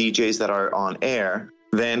with the DJs that are on air,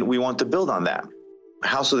 then we want to build on that.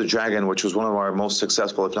 House of the Dragon, which was one of our most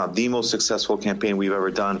successful, if not the most successful campaign we've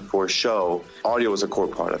ever done for a show, audio is a core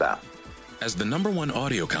part of that. As the #1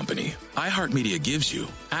 audio company, iHeartMedia gives you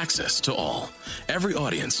access to all. Every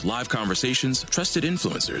audience, live conversations, trusted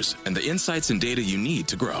influencers, and the insights and data you need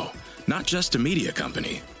to grow. Not just a media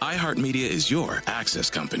company, iHeartMedia is your access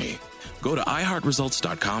company. Go to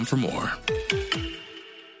iHeartResults.com for more.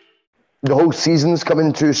 The whole season's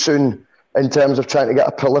coming too soon in terms of trying to get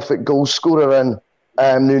a prolific goal scorer in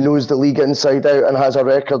who knows the league inside out and has a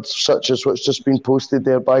record such as what's just been posted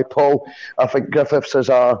there by Paul. I think Griffiths is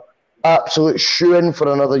a absolute shoe-in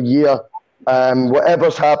for another year.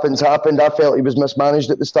 Whatever's happened. I felt he was mismanaged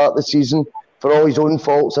at the start of the season. For all his own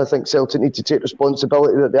faults, I think Celtic need to take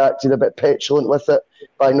responsibility that they acted a bit petulant with it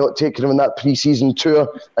by not taking him on that pre-season tour,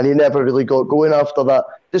 and he never really got going after that,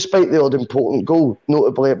 despite the odd important goal,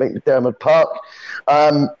 notably at McDermott Park.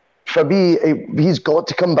 For me, he's got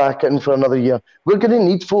to come back in for another year. We're going to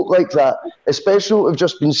need folk like that, especially what we've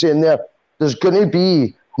just been saying there. There's going to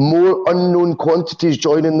be more unknown quantities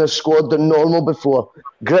joining this squad than normal before.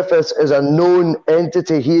 Griffiths is a known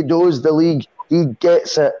entity. He knows the league. He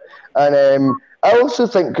gets it. And I also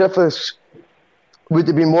think Griffiths would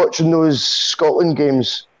have been watching those Scotland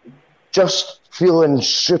games just feeling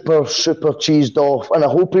super, super cheesed off. And I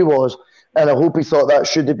hope he was. And I hope he thought that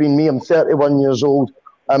should have been me. I'm 31 years old.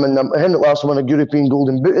 I hadn't last won a European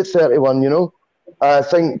Golden Boot at 31, I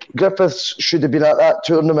think Griffiths should have been at that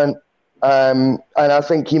tournament. And I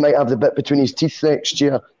think he might have the bit between his teeth next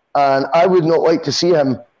year. And I would not like to see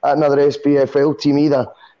him at another SPFL team either,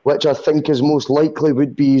 which I think is most likely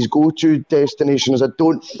would be his go-to destination, as I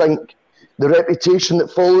don't think the reputation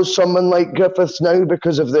that follows someone like Griffiths now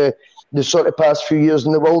because of the sort of past few years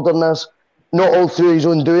in the wilderness, not all through his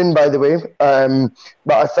own doing, by the way,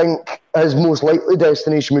 but I think his most likely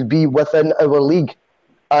destination would be within our league.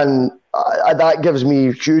 And that gives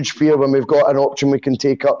me huge fear when we've got an option we can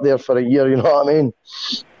take up there for a year, you know what I mean?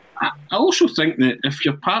 I also think that if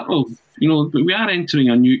you're part of, we are entering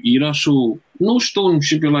a new era, so no stone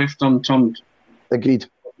should be left unturned. Agreed.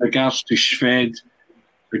 Regards to Shved,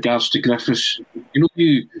 regards to Griffiths.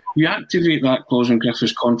 You activate that clause in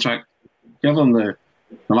Griffiths' contract, give them the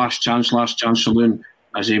last chance saloon,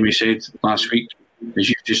 as Amy said last week, as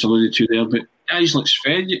you've just alluded to there. But guys like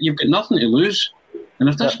Shved, you've got nothing to lose. And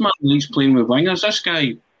if this man leaves playing with wingers, this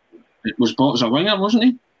guy was bought as a winger, wasn't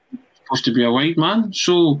he? Supposed to be a wide man.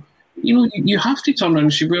 So, you have to turn around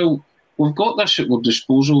and say, well, we've got this at our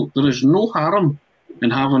disposal. There is no harm in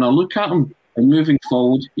having a look at him and moving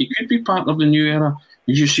forward. He could be part of the new era.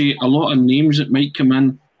 As you say, a lot of names that might come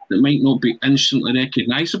in that might not be instantly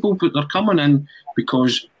recognisable, but they're coming in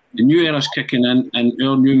because the new era's kicking in and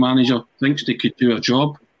our new manager thinks they could do a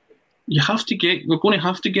job. We're going to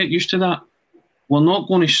have to get used to that. We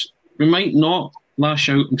might not lash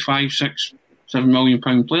out in £5, £6, £7 million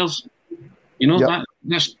players.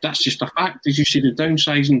 That's just a fact. As you say, the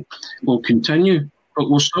downsizing will continue, but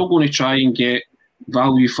we're still going to try and get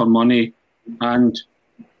value for money and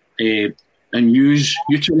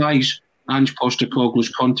utilise Ange Postecoglou's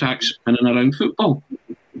contacts in and around football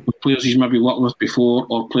with players he's maybe worked with before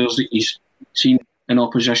or players that he's seen in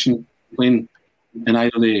opposition playing in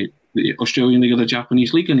either the Australian League or the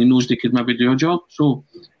Japanese League, and he knows they could maybe do a job. So,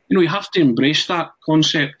 you have to embrace that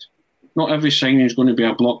concept. Not every signing is going to be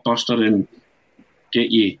a blockbuster and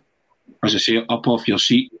get you, as I say, up off your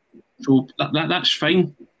seat. So that's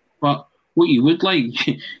fine. But what you would like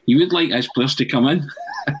his players to come in,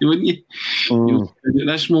 wouldn't you? At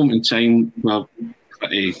this moment in time, we're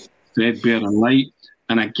pretty threadbare and light.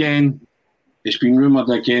 And again, it's been rumoured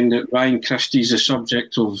again that Ryan Christie's the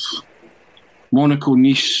subject of Monaco,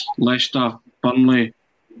 Nice, Leicester, Burnley,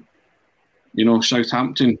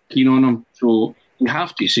 Southampton, keen on him. So you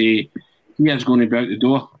have to say he is going to be out the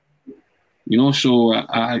door. So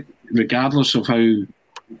regardless of how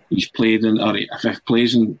he's played or if he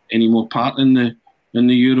plays in any more part in the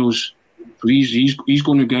Euros, so he's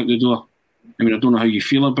going to go out the door. I mean, I don't know how you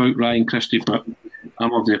feel about Ryan Christie, but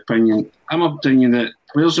I'm of the opinion that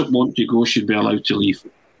players that want to go should be allowed to leave.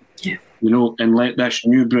 Yeah. And let this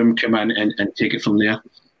new broom come in and take it from there.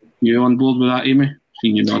 You on board with that, Amy?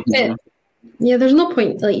 Seeing you nodding. Yeah, there's no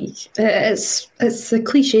point, it's a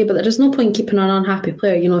cliche, but there's no point keeping an unhappy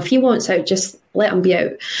player. If he wants out, just let him be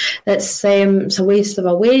out. It's a waste of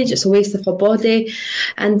a wage, it's a waste of a body,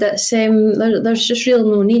 and it's there's just really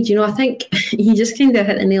no need. I think you just kind of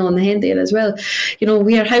hit the nail on the head there as well.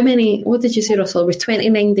 We are how many, what did you say, Russell? We're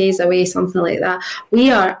 29 days away, something like that.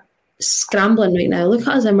 We are scrambling right now. Look at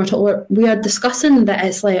us, and we are discussing that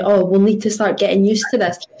it's like, we'll need to start getting used to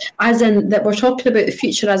this, as in that we're talking about the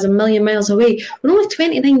future as a million miles away. We're only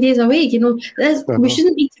 29 days away. We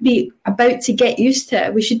shouldn't need to be about to get used to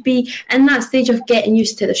it. We should be in that stage of getting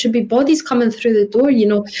used to it. There should be bodies coming through the door.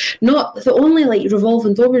 Not the only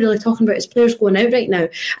revolving door we're really talking about is players going out right now,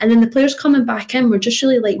 and then the players coming back in. We're just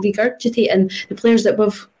really regurgitating the players that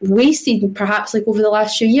we've wasted perhaps over the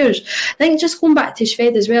last few years. I think just going back to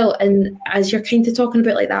Shved as well, and as you're kind of talking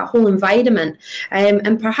about that whole environment,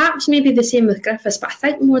 and perhaps maybe the same with Griffiths, but I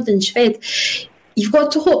think more than Shved, you've got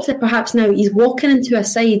to hope that perhaps now he's walking into a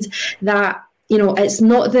side that it's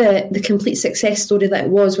not the complete success story that it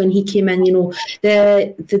was when he came in.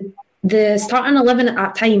 The starting 11 at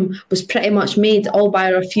that time was pretty much made all by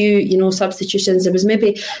a few, substitutions. There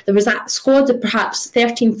was that squad of perhaps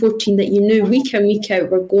 13, 14 that you knew week in, week out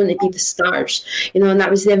were going to be the stars, and that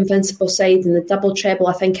was the invincible side and the double treble,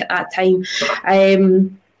 I think, at that time.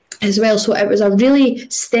 As well, so it was a really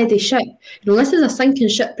steady ship. This is a sinking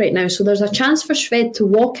ship right now, so there's a chance for Shved to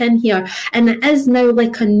walk in here, and it is now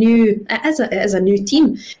it is a new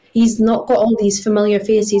team. He's not got all these familiar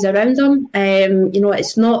faces around him.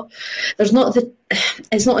 It's not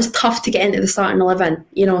as tough to get into the starting 11,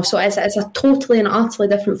 so it's a totally and utterly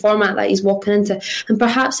different format that he's walking into. And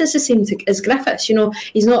perhaps it's the same as Griffiths,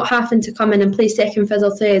 he's not having to come in and play second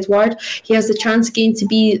fiddle to Edward. He has the chance again to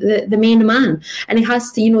be the main man, and he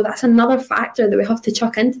has to, that's another factor that we have to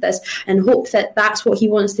chuck into this and hope that that's what he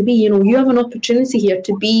wants to be. You have an opportunity here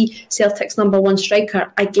to be Celtic's number one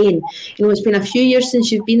striker again. It's been a few years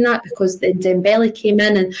since you've been that, because Dembele came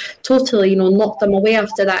in and totally, knocked them away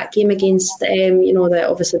after that game against the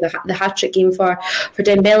hat-trick game for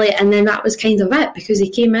Dembele, and then that was kind of it, because he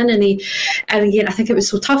came in and again, I think it was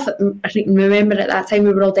so tough. I think remember at that time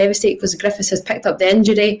we were all devastated because Griffiths has picked up the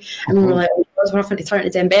injury, and we were like, oh was we're having to turn to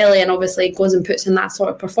Dembele, and obviously goes and puts in that sort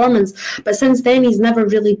of performance. But since then, he's never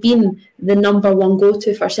really been the number one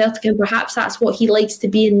go-to for Celtic, and perhaps that's what he likes to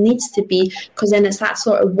be and needs to be, because then it's that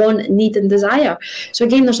sort of want, need and desire. So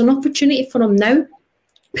again, there's an opportunity for him now,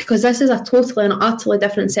 because this is a totally and utterly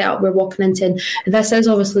different setup we're walking into. And this is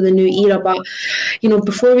obviously the new era, but, you know,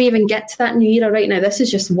 before we even get to that new era right now, this is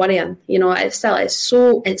just worrying. You know, it's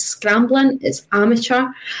scrambling, it's amateur,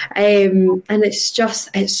 and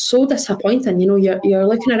it's so disappointing. You know, you're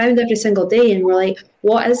looking around every single day and we're like,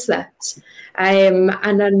 what is this? And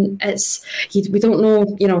then we don't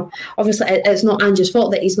know, you know, obviously it's not Ange's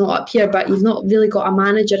fault that he's not up here, but you've not really got a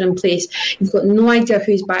manager in place. You've got no idea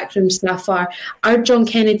who his backroom staff are. Are John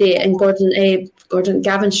Kennedy and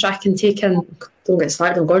Gavin Strachan taken? Don't get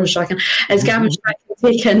started on Gordon Strachan. Is Gavin Strachan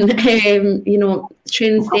taken? You know,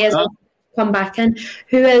 training days come back in.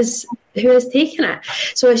 Who is taking it?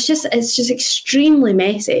 So it's just extremely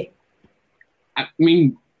messy. I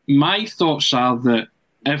mean, my thoughts are that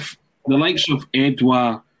if the likes of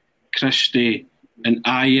Edouard, Christie and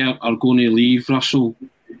Ayer are going to leave, Russell,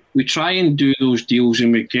 we try and do those deals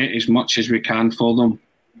and we get as much as we can for them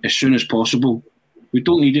as soon as possible. We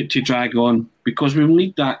don't need it to drag on, because we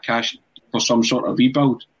need that cash for some sort of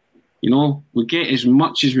rebuild. You know, we get as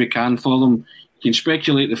much as we can for them. You can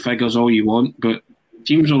speculate the figures all you want, but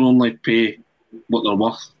teams will only pay what they're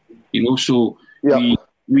worth. You know, so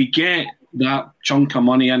we get that chunk of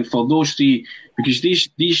money in for those three, because these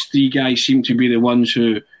three guys seem to be the ones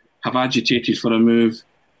who have agitated for a move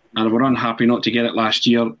and were unhappy not to get it last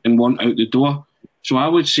year and want out the door. So I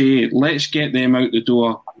would say let's get them out the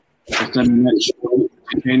door within the next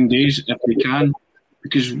 10 days if we can,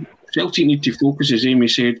 because Celtic need to focus, as Amy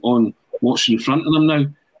said, on what's in front of them now.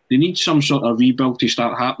 They need some sort of rebuild to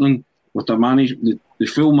start happening with the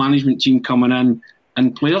full management team coming in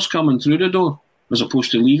and players coming through the door as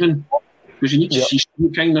opposed to leaving, because you need to see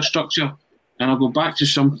some kind of structure. And I'll go back to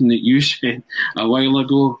something that you said a while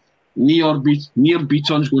ago. Near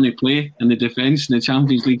Beaton's going to play in the defence in the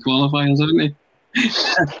Champions League qualifiers, isn't he?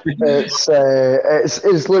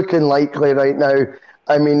 It's looking likely right now.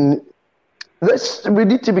 I mean, we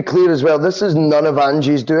need to be clear as well. This is none of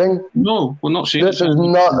Ange's doing. No, we're not saying this is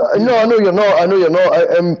not. No, I know you're not.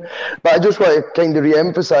 But I just want to kind of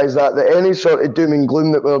re-emphasise that any sort of doom and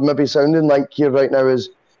gloom that we're maybe sounding like here right now is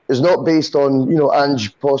not based on, you know,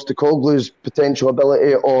 Ange Postecoglou's potential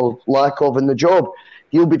ability or lack of in the job.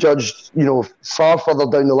 He'll be judged, you know, far further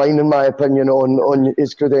down the line, in my opinion, on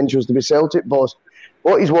his credentials to be Celtic boss.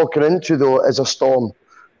 What he's walking into, though, is a storm.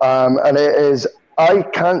 And it is, I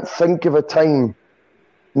can't think of a time,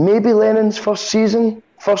 maybe Lennon's first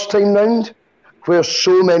time round, where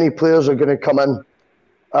so many players are going to come in.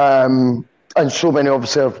 And so many,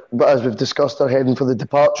 obviously, as we've discussed, are heading for the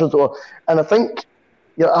departure door. And I think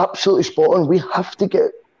you're absolutely spot on. We have to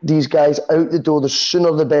get these guys out the door, the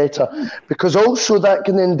sooner the better, because also that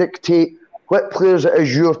can then dictate what players it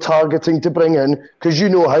is you're targeting to bring in, because you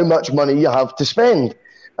know how much money you have to spend.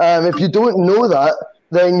 If you don't know that,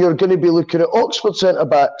 then you're going to be looking at Oxford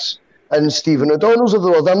centre-backs and Stephen O'Donnell's of the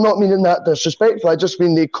world. I'm not meaning that disrespectful, I just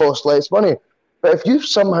mean they cost less money. But if you've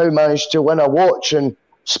somehow managed to win a watch and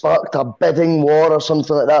sparked a bidding war or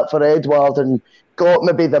something like that for Edouard and got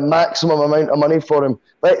maybe the maximum amount of money for him,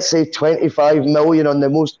 let's say 25 million on the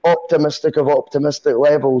most optimistic of optimistic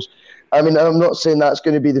levels. I mean, I'm not saying that's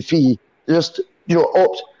going to be the fee. Just, you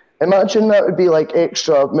know, imagine that would be like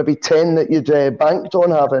extra, maybe 10 that you'd banked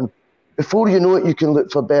on having. Before you know it, you can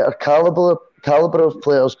look for better calibre of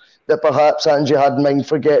players that perhaps Ange had in mind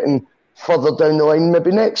for getting further down the line,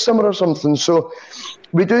 maybe next summer or something. So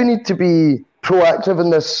we do need to be proactive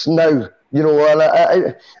in this now. You know,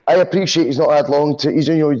 and I appreciate he's not had long to. He's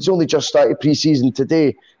only just started pre-season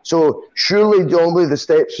today. So surely the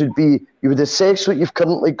steps would be you would assess what you've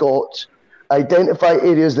currently got, identify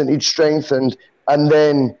areas that need strengthened, and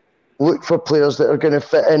then look for players that are going to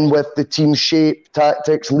fit in with the team shape,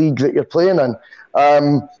 tactics, league that you're playing in.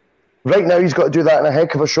 Right now, he's got to do that in a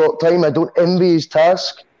heck of a short time. I don't envy his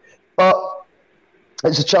task, but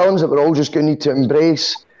it's a challenge that we're all just going to need to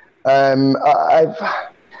embrace.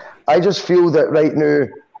 I just feel that right now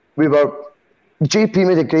JP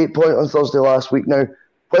made a great point on Thursday last week. Now,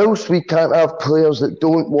 whilst we can't have players that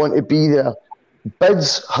don't want to be there,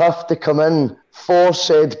 bids have to come in for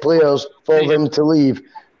said players for them to leave.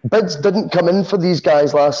 Bids didn't come in for these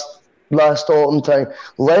guys last autumn time.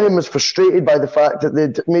 Lennon was frustrated by the fact that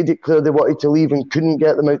they'd made it clear they wanted to leave and couldn't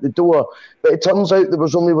get them out the door. But it turns out there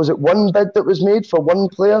was only, one bid that was made for one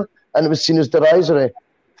player, and it was seen as derisory.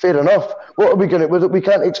 Fair enough. What are we going to... We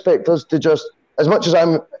can't expect us to just... As much as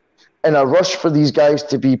I'm in a rush for these guys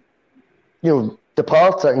to be,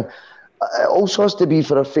 departing, it also has to be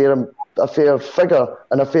for a fair figure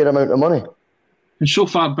and a fair amount of money. And so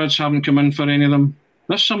far, bids haven't come in for any of them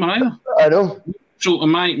this summer either. I know. So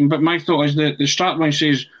my thought is that the strapline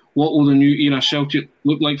says, what will the new era Celtic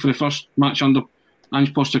look like for the first match under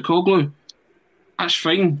Ange Postecoglou? That's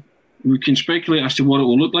fine. We can speculate as to what it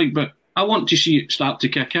will look like, but I want to see it start to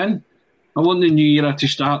kick in. I want the new era to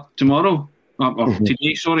start tomorrow,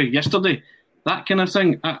 or yesterday. That kind of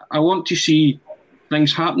thing. I want to see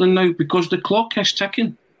things happening now because the clock is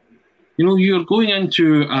ticking. You know, you're going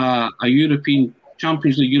into a European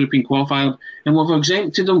Champions League European qualifier, and we've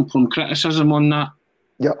exempted them from criticism on that.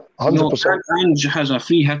 Yeah, 100%. Ange has a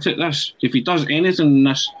free hit at this. If he does anything in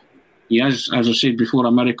this, he is, as I said before,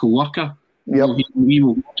 a miracle worker. Yep.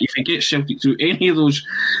 If he gets Celtic through any of those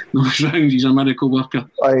rounds, he's a miracle worker.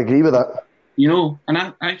 I agree with that. You know, and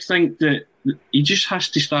I think that he just has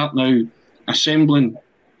to start now assembling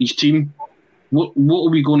his team. What are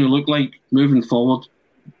we going to look like moving forward?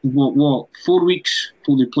 What 4 weeks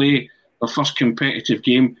till they play their first competitive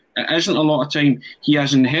game? It isn't a lot of time. He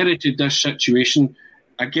has inherited this situation.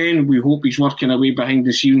 Again, we hope he's working away behind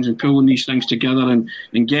the scenes and pulling these things together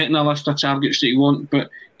and getting a list of targets that he wants. But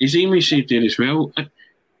as Amy said there as well,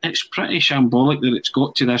 it's pretty shambolic that it's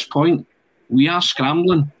got to this point. We are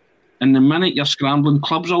scrambling. And the minute you're scrambling,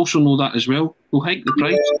 clubs also know that as well. They'll hike the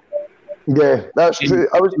price. Yeah, that's true.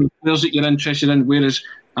 Players that you're interested in, whereas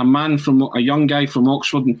a young guy from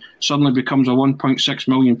Oxford suddenly becomes a £1.6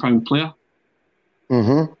 million player.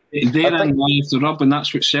 Mm-hmm. Therein lies the rub, and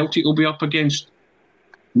that's what Celtic will be up against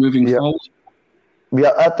moving forward.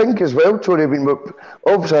 Yeah, I think as well, Tony,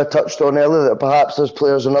 obviously I touched on earlier that perhaps there's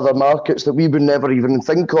players in other markets that we would never even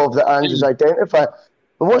think of that Ange has identified.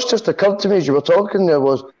 But what's just occurred to me as you were talking there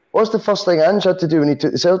was, what's the first thing Ange had to do when he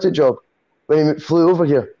took the Celtic job, when he flew over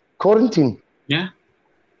here? Quarantine. Yeah.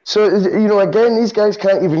 So, you know, again, these guys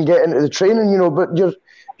can't even get into the training, you know, but you're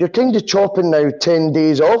kind of chopping now 10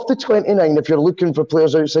 days off the 29 if you're looking for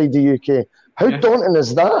players outside the UK. How daunting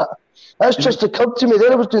is that? That's just occurred to me.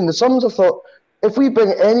 There I was doing the sums. I thought, if we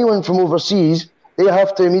bring anyone from overseas, they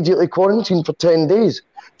have to immediately quarantine for 10 days.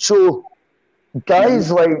 So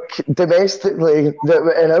guys like domestically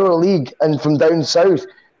that in our league and from down south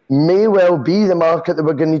may well be the market that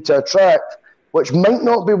we're going to need to attract, which might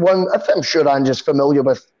not be one. I'm sure Ange's familiar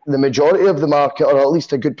with the majority of the market, or at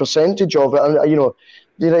least a good percentage of it. And, you know,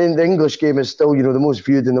 the English game is still, you know, the most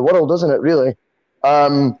viewed in the world, isn't it, really?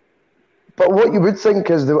 But what you would think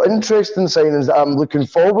is the interesting signings that I'm looking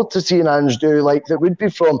forward to seeing Ange do, like that would be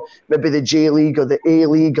from maybe the J League or the A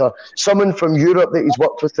League or someone from Europe that he's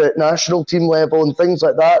worked with at national team level and things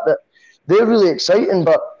like that, that they're really exciting.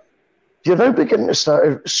 But you're now beginning to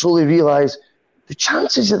start to slowly realise the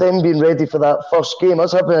chances of them being ready for that first game,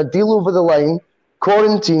 us having a deal over the line,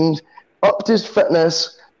 quarantined, up to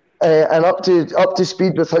fitness and up to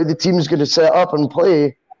speed with how the team's going to set up and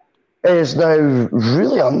play, is now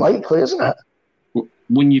really unlikely, isn't it?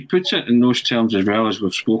 When you put it in those terms as well, as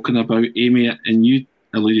we've spoken about, Amy, and you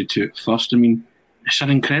alluded to it first, I mean, it's an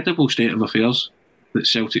incredible state of affairs that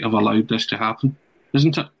Celtic have allowed this to happen,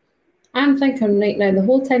 isn't it? I'm thinking right now, the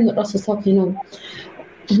whole time that Russell's talking, you know,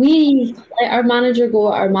 we let our manager go.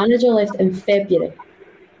 Our manager left in February.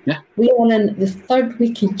 Yeah. We are in the third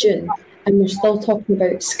week of June, and we're still talking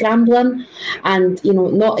about scrambling and, you know,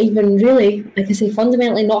 not even really, like I say,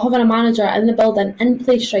 fundamentally not having a manager in the building in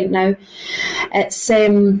place right now. It's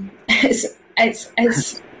and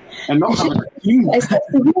not having a team. It's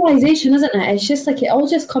the realisation, isn't it? It's just like it all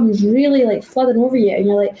just comes really like flooding over you, and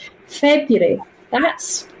you're like, February,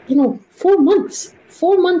 that's, you know, 4 months.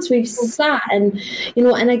 4 months we've sat and, you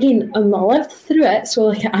know, and again, I lived through it, so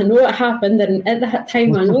like I know what happened, and at that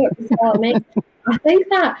time I know it was all I think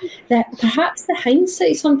that perhaps the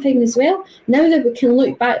hindsight sometimes as well, now that we can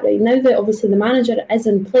look back, right, now that obviously the manager is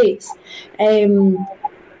in place, the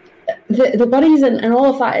worries and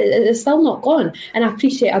all of that is still not gone. And I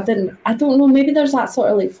appreciate, I don't know, maybe there's that sort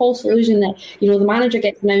of like false illusion that, you know, the manager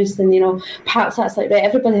gets announced and, you know, perhaps that's like, right,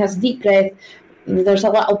 everybody has a deep breath, there's a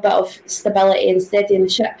little bit of stability and steady in the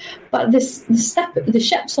ship. But the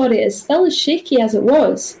ship is still as shaky as it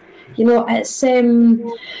was. You know, it's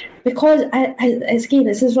because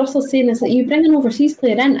it's as Russell's saying, it's like you bring an overseas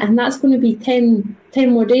player in, and that's going to be 10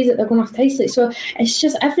 more days that they're going to have to isolate. So it's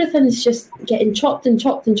just everything's just getting chopped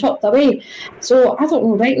away. So I don't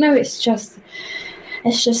know. Right now, it's just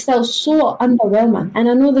still so underwhelming, and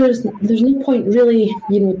I know there's no point really,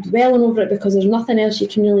 you know, dwelling over it because there's nothing else you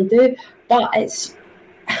can really do. But it's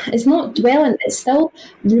not dwelling. It's still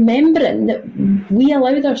remembering that we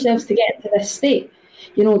allowed ourselves to get to this state.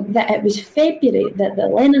 You know, that it was February that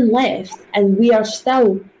Lennon left, and we are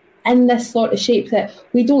still in this sort of shape that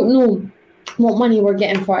we don't know what money we're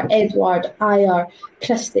getting for Edward, Ayer,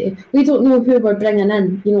 Christie. We don't know who we're bringing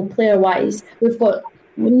in, player-wise. We've got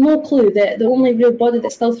no clue. The only real body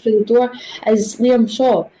that's still through the door is Liam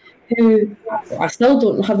Shaw, who I still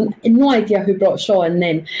don't have no idea who brought Shaw in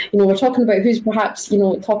then. We're talking about who's perhaps,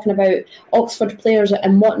 talking about Oxford players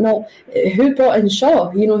and whatnot. Who brought in Shaw?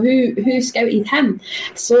 Who scouted him?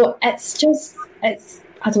 So it's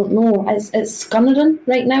I don't know. It's Gunnerin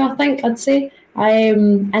right now, I think I'd say.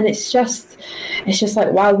 And it's just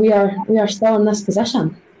like, wow, we are still in this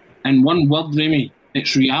position. And one word, Remy,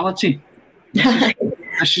 it's reality.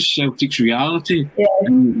 This is Celtic's reality. Yeah.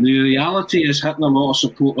 And the reality is hitting a lot of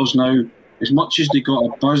supporters now. As much as they got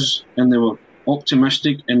a buzz and they were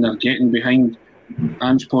optimistic and they're getting behind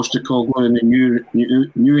Ange Postecoglou and the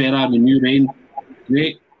new era, the new reign,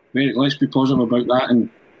 great. Let's be positive about that and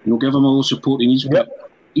give him all the support he needs. Yep. But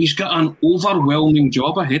he's got an overwhelming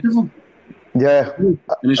job ahead of him. Yeah. And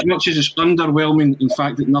as much as it's underwhelming in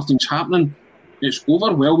fact that nothing's happening, it's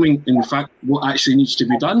overwhelming in fact what actually needs to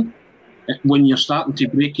be done when you're starting to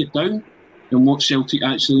break it down and what Celtic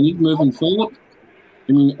actually need moving forward.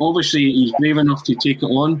 I mean, obviously he's brave enough to take it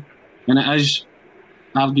on, and it is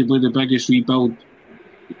arguably the biggest rebuild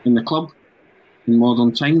in the club in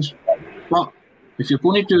modern times. But if you're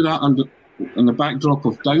going to do that on the backdrop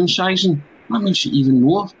of downsizing, that makes it even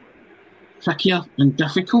more trickier and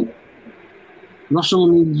difficult.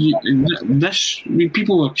 Russell,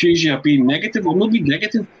 people accuse you of being negative. Well, not being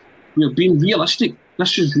negative. We're being realistic.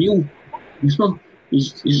 This is real. He's going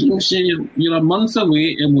to say you're a month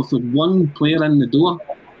away and we've had one player in the door.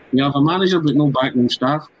 We have a manager but no backroom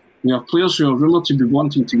staff. We have players who are rumoured to be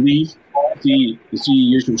wanting to leave, the three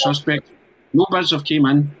usual suspects. No bids have came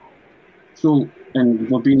in. So, and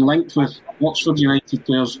we're being linked with Oxford United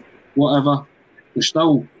players, whatever. But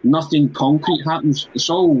still, nothing concrete happens. It's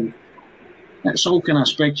all kind of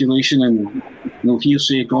speculation and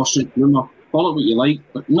hearsay, gossip, rumour, call it what you like,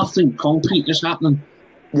 but nothing concrete is happening.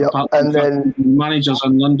 Yeah, and then the manager's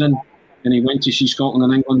in London and he went to see Scotland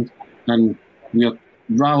and England, and we're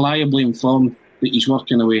reliably informed that he's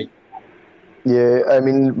working away. Yeah, I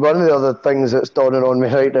mean, one of the other things that's dawning on me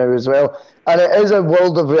right now as well, and it is a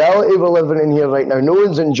world of reality we're living in here right now. No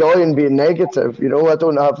one's enjoying being negative, I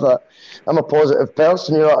don't have that. I'm a positive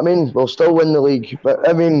person, you know what I mean? We'll still win the league, but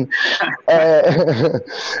I mean,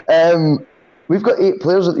 we've got 8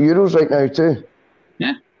 players at the Euros right now too.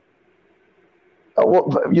 Yeah.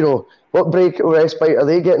 What break or respite are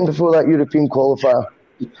they getting before that European qualifier?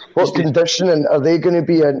 What conditioning are they going to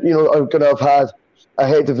be in? Are going to have had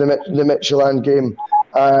ahead of the Midtjylland game?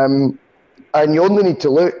 And you only need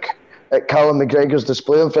to look at Callum McGregor's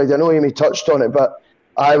display on Friday. I know Amy touched on it, but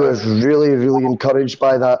I was really, really encouraged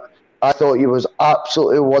by that. I thought he was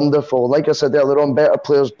absolutely wonderful. Like I said earlier on, better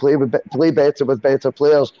players play better with better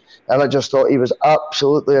players, and I just thought he was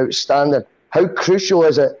absolutely outstanding. How crucial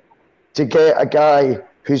is it to get a guy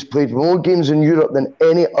who's played more games in Europe than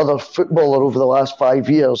any other footballer over the last 5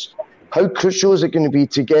 years? How crucial is it going to be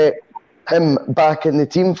to get him back in the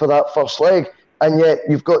team for that first leg? And yet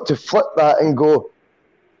you've got to flip that and go,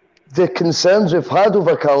 the concerns we've had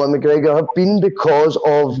over Callum McGregor have been because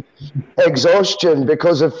of exhaustion,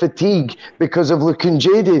 because of fatigue, because of looking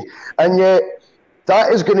jaded. And yet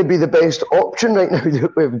that is going to be the best option right now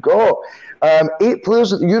that we've got. 8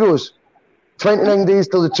 players at the Euros, 29 days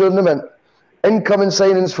till the tournament, incoming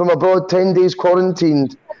signings from abroad, 10 days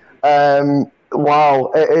quarantined.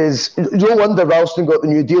 Wow, it is. No wonder Ralston got the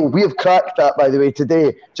new deal. We have cracked that, by the way,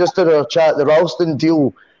 today. Just in our chat, the Ralston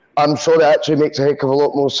deal, I'm sure it actually makes a heck of a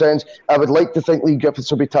lot more sense. I would like to think Lee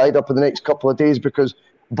Griffiths will be tied up in the next couple of days because,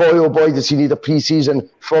 boy, oh boy, does he need a pre-season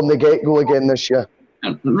from the get-go again this year.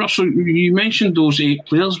 Russell, you mentioned those 8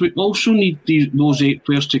 players. We also need those 8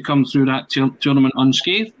 players to come through that tournament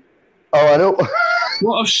unscathed. Oh, I know.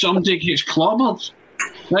 What if somebody gets clobbered?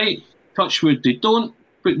 Right, touch wood, they don't.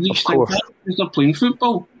 But these things happen because they're playing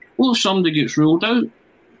football. What if somebody gets ruled out?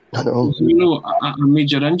 I know. A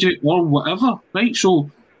major injury or whatever, right?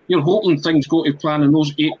 So you're hoping things go to plan and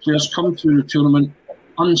those 8 players come through the tournament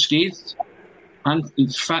unscathed and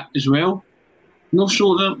fit as well.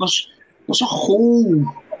 So there's a whole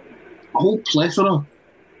plethora,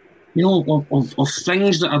 of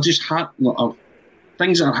things that are just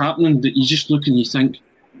things that are happening that you just look and you think,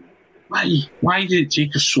 why did it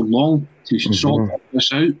take us so long to sort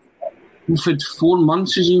this out? We've had 4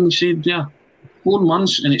 months, as Ian said there. 4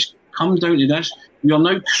 months, and it's come down to this. You're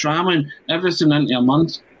now cramming everything into a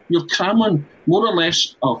month. You're cramming more or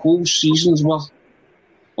less a whole season's worth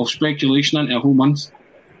of speculation into a whole month.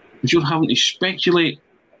 Because you're having to speculate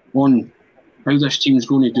on how this team's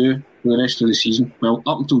going to do, for the rest of the season. Well,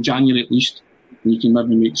 up until January at least, and you can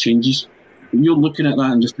maybe make changes. When you're looking at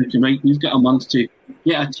that and just thinking, right, we've got a month to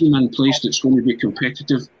get a team in place that's going to be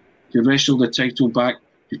competitive, to wrestle the title back,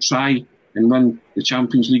 to try and win the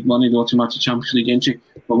Champions League money, the automatic Champions League entry,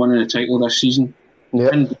 for winning the title this season.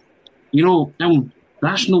 Yep. And, you know,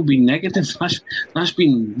 that's not been negative. That's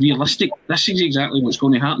been realistic. This is exactly what's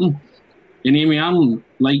going to happen. And Amy, I'm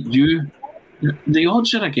like you. The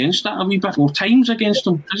odds are against that a wee bit. Well, time's against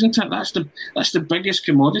them, isn't it? That's the biggest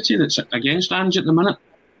commodity that's against Ange at the minute.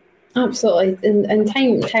 Absolutely, and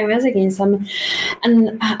time is against them.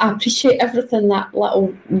 And I appreciate everything, that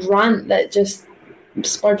little rant that just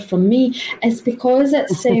spurred from me. It's because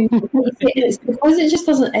it's because it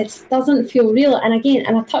just doesn't feel real. And again,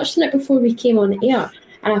 and I touched on it before we came on air,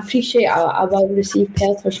 and I appreciate I will receive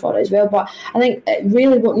pelters for it as well. But I think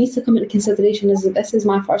really what needs to come into consideration is that this is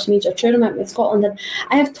my first major tournament with Scotland, and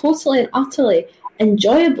I have totally and utterly,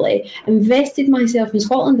 enjoyably invested myself in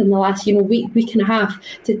Scotland in the last week and a half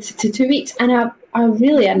to 2 weeks, and I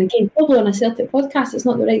really, and again, probably on a Celtic podcast, it's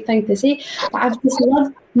not the right thing to say, but I've just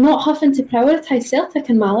loved not having to prioritise Celtic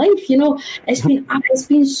in my life. It's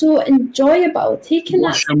been so enjoyable taking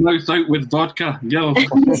Wash your mouth out with vodka, girl.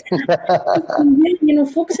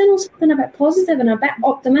 Focusing on something a bit positive and a bit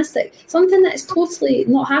optimistic, something that's totally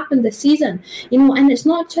not happened this season. And it's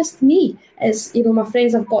not just me. It's my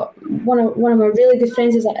friends. I've got one of my really good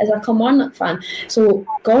friends is a Kilmarnock fan, so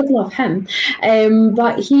God love him.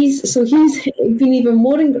 But he's been even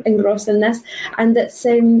more engrossed in this, and it's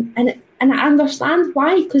and I understand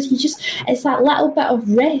why, because it's that little bit of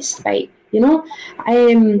respite,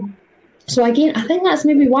 So again, I think that's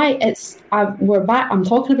maybe why we're back. I'm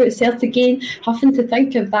talking about Celtic again, having to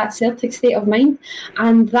think of that Celtic state of mind,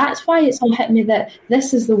 and that's why it's all hit me that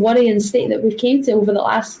this is the worrying state that we came to over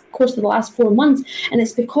the course of the last 4 months, and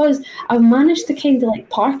it's because I've managed to kind of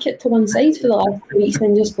park it to one side for the last 2 weeks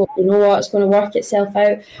and just go, you know what, it's going to work itself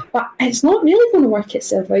out, but it's not really going to work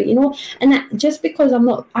itself out, and just because I'm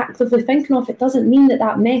not actively thinking of it doesn't mean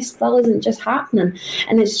that mess still isn't just happening,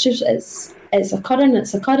 and it's occurring,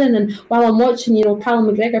 and while I'm watching,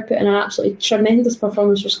 Callum McGregor put in an absolutely tremendous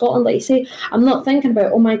performance for Scotland, like you say, I'm not thinking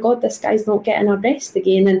about, oh my God, this guy's not getting a rest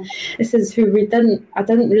again, and this is who I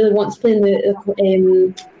didn't really want to play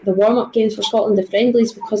in the warm-up games for Scotland, the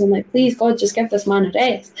friendlies, because I'm like, please God, just give this man a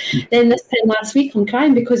rest. Then this time last week I'm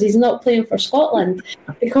crying because he's not playing for Scotland,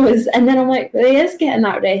 and then I'm like, well, he is getting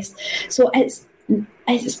that rest. So it's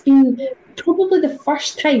been probably the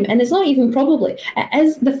first time, and it's not even probably, it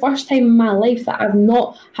is the first time in my life that I've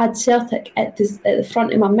not had Celtic at the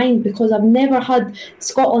front of my mind, because I've never had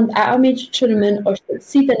Scotland at a major tournament or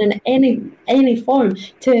succeeding in any form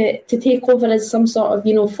to take over as some sort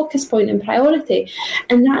of focus point and priority,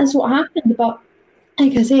 and that is what happened. But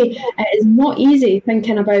like I say, it is not easy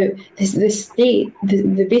thinking about the state,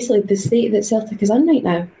 basically the state that Celtic is in right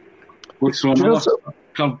now. We'll throw another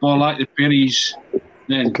curveball at the Perry's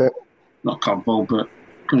then. Okay. Not curveball, but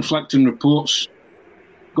conflicting reports.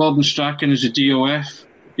 Gordon Strachan is a DOF,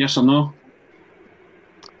 yes or no?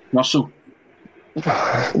 Russell?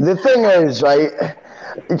 The thing is, right,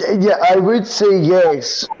 yeah, I would say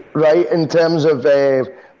yes, right, in terms of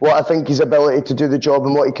what I think his ability to do the job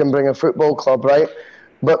and what he can bring a football club, right?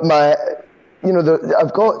 But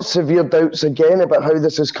I've got severe doubts again about how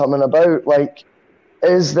this is coming about.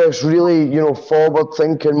 Is this really,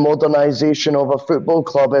 forward-thinking modernisation of a football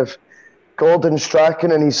club if Gordon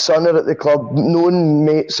Strachan and his son are at the club, known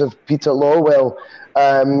mates of Peter Lawwell?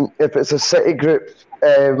 If it's a City Group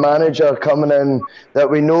manager coming in that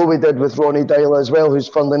we know we did with Ronnie Dyla as well, who's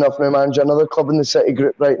funnily enough now managing another club in the City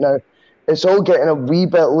Group right now, it's all getting a wee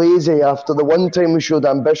bit lazy after the one time we showed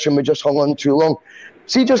ambition, we just hung on too long.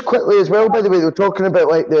 See, just quickly as well, by the way, they're talking about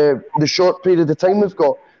the short period of time we've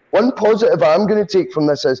got. One positive I'm going to take from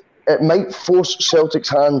this is it might force Celtic's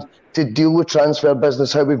hand to deal with transfer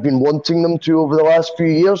business how we've been wanting them to over the last few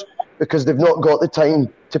years, because they've not got the time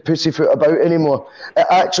to pussyfoot about anymore. It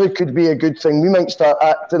actually could be a good thing. We might start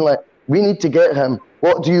acting like, we need to get him.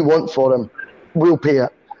 What do you want for him? We'll pay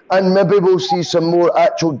it. And maybe we'll see some more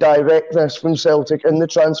actual directness from Celtic in the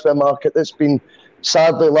transfer market that's been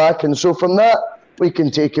sadly lacking. So from that, we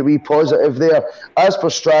can take a wee positive there. As for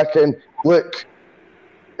Strachan, look,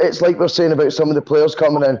 it's like we're saying about some of the players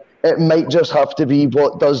coming in. It might just have to be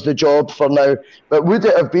what does the job for now. But would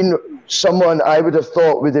it have been someone I would have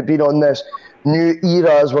thought would have been on this new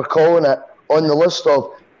era, as we're calling it, on the list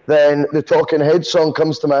of, then the Talking Head song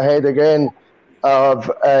comes to my head again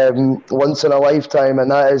of Once in a Lifetime, and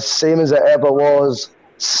that is same as it ever was,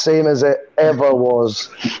 same as it ever was.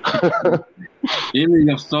 Amy,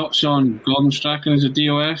 your thoughts on Gordon Strachan as a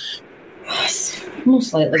DOF? It's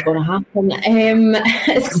most likely going to happen.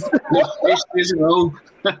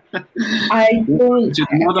 I don't.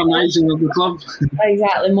 Modernising of the club.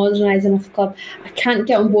 Exactly, modernising of the club. I can't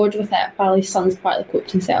get on board with it while his son's part of the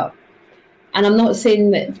coaching setup. And I'm not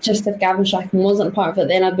saying that just if Gavin Strachan wasn't part of it,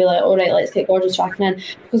 then I'd be like, all right, let's get Gordon Strachan in.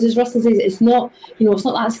 Because as Russell says, it's not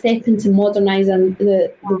that step into modernising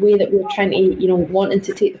the way that we're trying to, wanting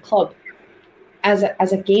to take the club as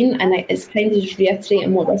a gain. And it's kind of just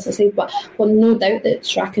reiterating what Russell said, but no doubt that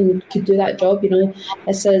Strachan could do that job.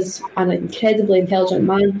 This is an incredibly intelligent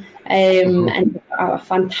man and a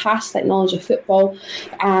fantastic knowledge of football.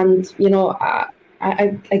 And,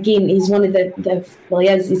 again, he's one of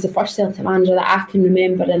he's the first Celtic manager that I can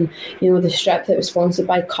remember, and the strip that was sponsored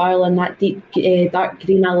by Carl and that deep dark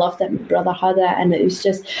green. I loved it. My brother had it, and it was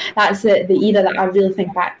just, that's the era that I really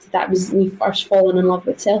think back to. That was me first falling in love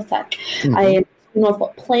with Celtic. I've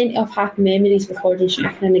got plenty of happy memories with Gordon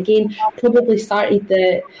Strachan, and again, probably started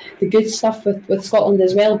the good stuff with Scotland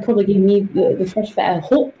as well. Probably gave me the first bit of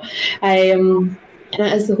hope. And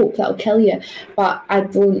it is the hope that'll kill you, but I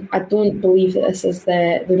don't believe that this is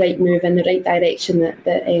the right move in the right direction that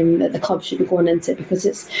the club should be going into, because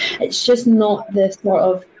it's just not the sort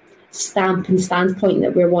of stamp and standpoint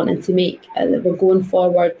that we're wanting to make, that we're going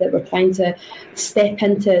forward, that we're trying to step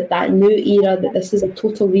into that new era, that this is a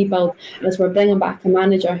total rebuild as we're bringing back a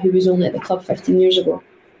manager who was only at the club 15 years ago.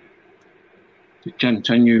 To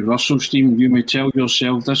continue Russell's theme, you may tell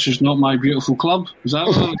yourself, this is not my beautiful club. Is that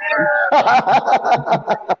what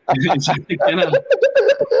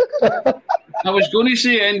I was going to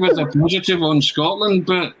say end with a positive on Scotland,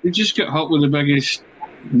 but we just got hit with the biggest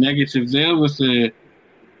negative there with the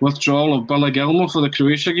withdrawal of Billy Gilmour for the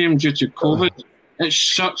Croatia game due to COVID.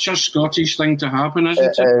 It's such a Scottish thing to happen,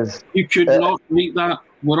 isn't it? You could not beat that.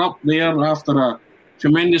 We're up there after a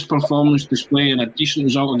tremendous performance display and a decent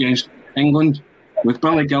result against England, with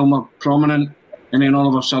Billy Gilmour prominent, and then all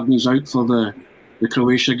of a sudden he's out for the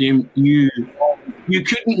Croatia game. You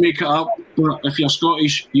couldn't make it up, but if you're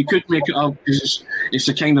Scottish, you could make it up, because it's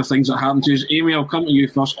the kind of things that happen to us. Amy, I'll come to you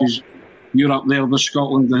first, because you're up there with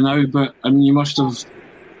Scotland now, but I mean, you must have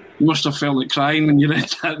felt like crying when you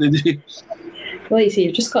read that today. Like you say,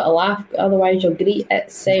 you've just got to laugh, otherwise you'll greet.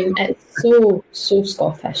 It's so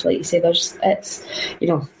Scottish. Like you say,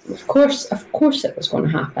 of course it was going to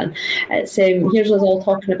happen. It's here's us all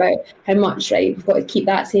talking about how much, right, we've got to keep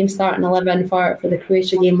that same starting 11 for the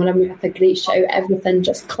Croatia game, when we had a great shout. Everything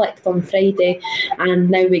just clicked on Friday, and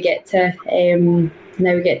now we get to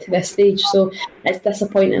this stage. So it's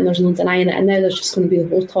disappointing, there's no denying it. And now there's just going to be the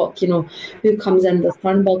whole talk, who comes in? Does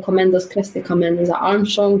Turnbull come in? Does Christie come in? Is it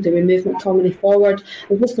Armstrong? Do we move McTominay forward?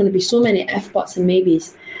 There's just going to be so many if, buts and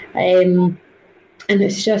maybes. And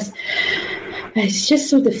it's just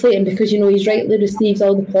so deflating, because he's rightly receives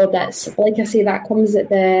all the plaudits. Like I say, that comes at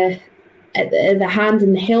the hand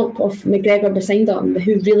and the help of McGregor beside him,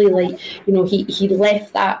 who really, he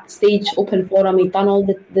left that stage open for him. He'd done all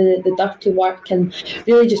the dirty work and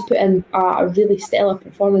really just put in a really stellar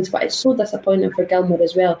performance. But it's so disappointing for Gilmour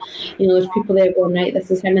as well. There's people there going, right,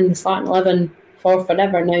 this is him in the starting 11 for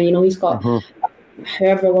forever now. He's got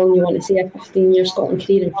however long you want to say, a 15-year Scotland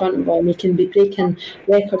career in front of him. He can be breaking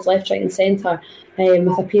records left, right and centre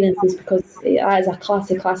with appearances, because that is a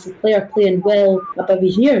classic player, playing well above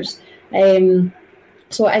his years.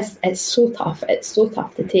 So it's so tough. It's so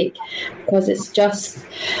tough to take, because it's just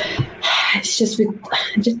we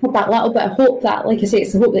just had that little bit of hope that, like I say,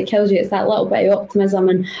 it's the hope that kills you. It's that little bit of optimism,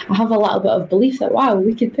 and I have a little bit of belief that, wow,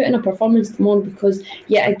 we could put in a performance tomorrow, because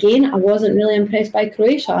yet again I wasn't really impressed by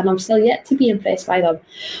Croatia, and I'm still yet to be impressed by them.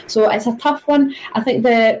 So it's a tough one. I think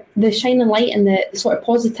the shining light and the sort of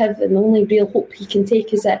positive and the only real hope he can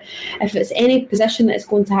take is that if it's any position that is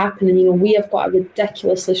going to happen, and we have got a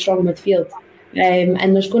ridiculously strong midfield.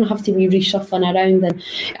 And there's going to have to be reshuffling around, and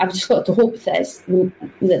I've just got to hope that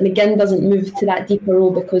McGinn doesn't move to that deeper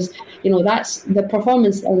role, because that's the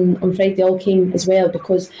performance on Friday all came as well,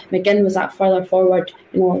 because McGinn was that further forward,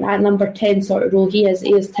 that number 10 sort of role. He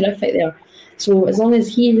is terrific there. So as long as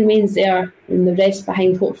he remains there, and the rest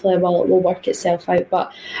behind, hopefully will work itself out.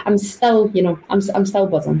 But I'm still I'm still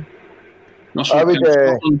buzzing. Russell,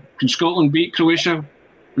 can Scotland beat Croatia?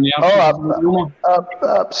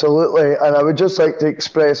 Absolutely, and I would just like to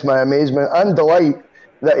express my amazement and delight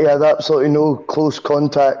that he had absolutely no close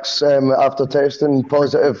contacts after testing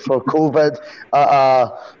positive for COVID at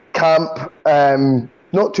a camp,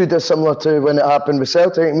 not too dissimilar to when it happened with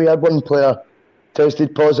Celtic. And we had one player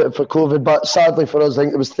tested positive for COVID, but sadly for us, I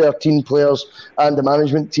think there was 13 players and the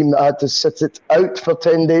management team that had to sit it out for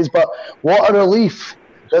 10 days. But what a relief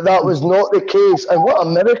that was not the case, and what a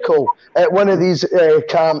miracle at one of these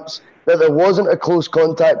camps that there wasn't a close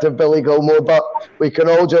contact of Billy Gilmour, but we can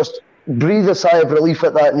all just breathe a sigh of relief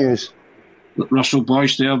at that news. Russell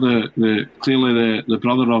Boyce there, clearly the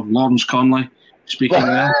brother of Lawrence Conley, speaking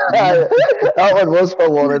there. That one was for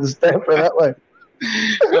Lawrence, definitely.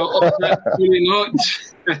 Well, really not.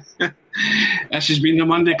 This has been the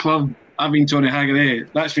Monday Club. I've been Tony Haggerty.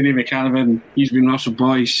 That's been Amy Canavan. He's been Russell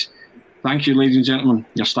Boyce. Thank you, ladies and gentlemen.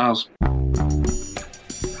 Your stars.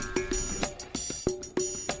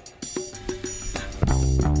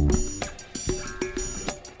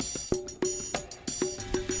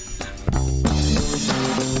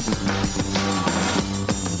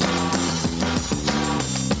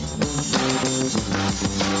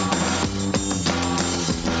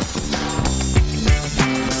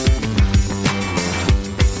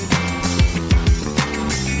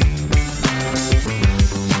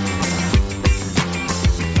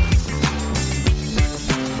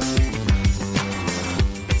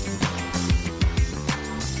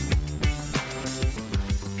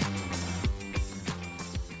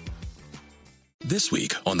 This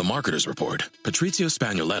week on The Marketer's Report, Patrizio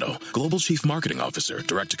Spagnoletto, Global Chief Marketing Officer,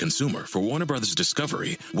 Direct-to-Consumer for Warner Brothers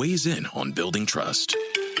Discovery, weighs in on building trust.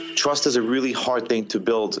 Trust is a really hard thing to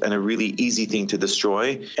build and a really easy thing to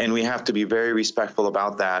destroy, and we have to be very respectful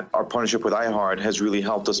about that. Our partnership with iHeart has really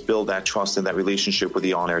helped us build that trust and that relationship with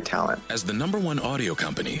the on-air talent. As the #1 audio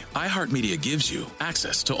company, iHeartMedia gives you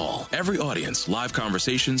access to all. Every audience, live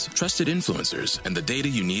conversations, trusted influencers, and the data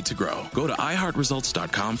you need to grow. Go to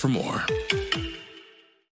iHeartResults.com for more.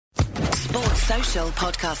 Sports Social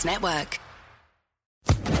Podcast Network.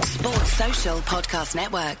 Sports Social Podcast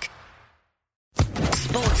Network.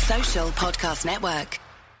 Sports Social Podcast Network.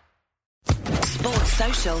 Sports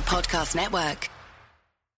Social Podcast Network.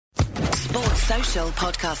 Sports Social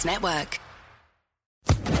Podcast Network.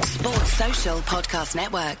 Sports Social Podcast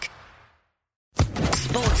Network.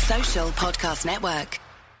 Sports Social Podcast Network.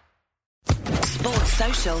 Sports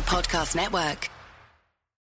Social Podcast Network.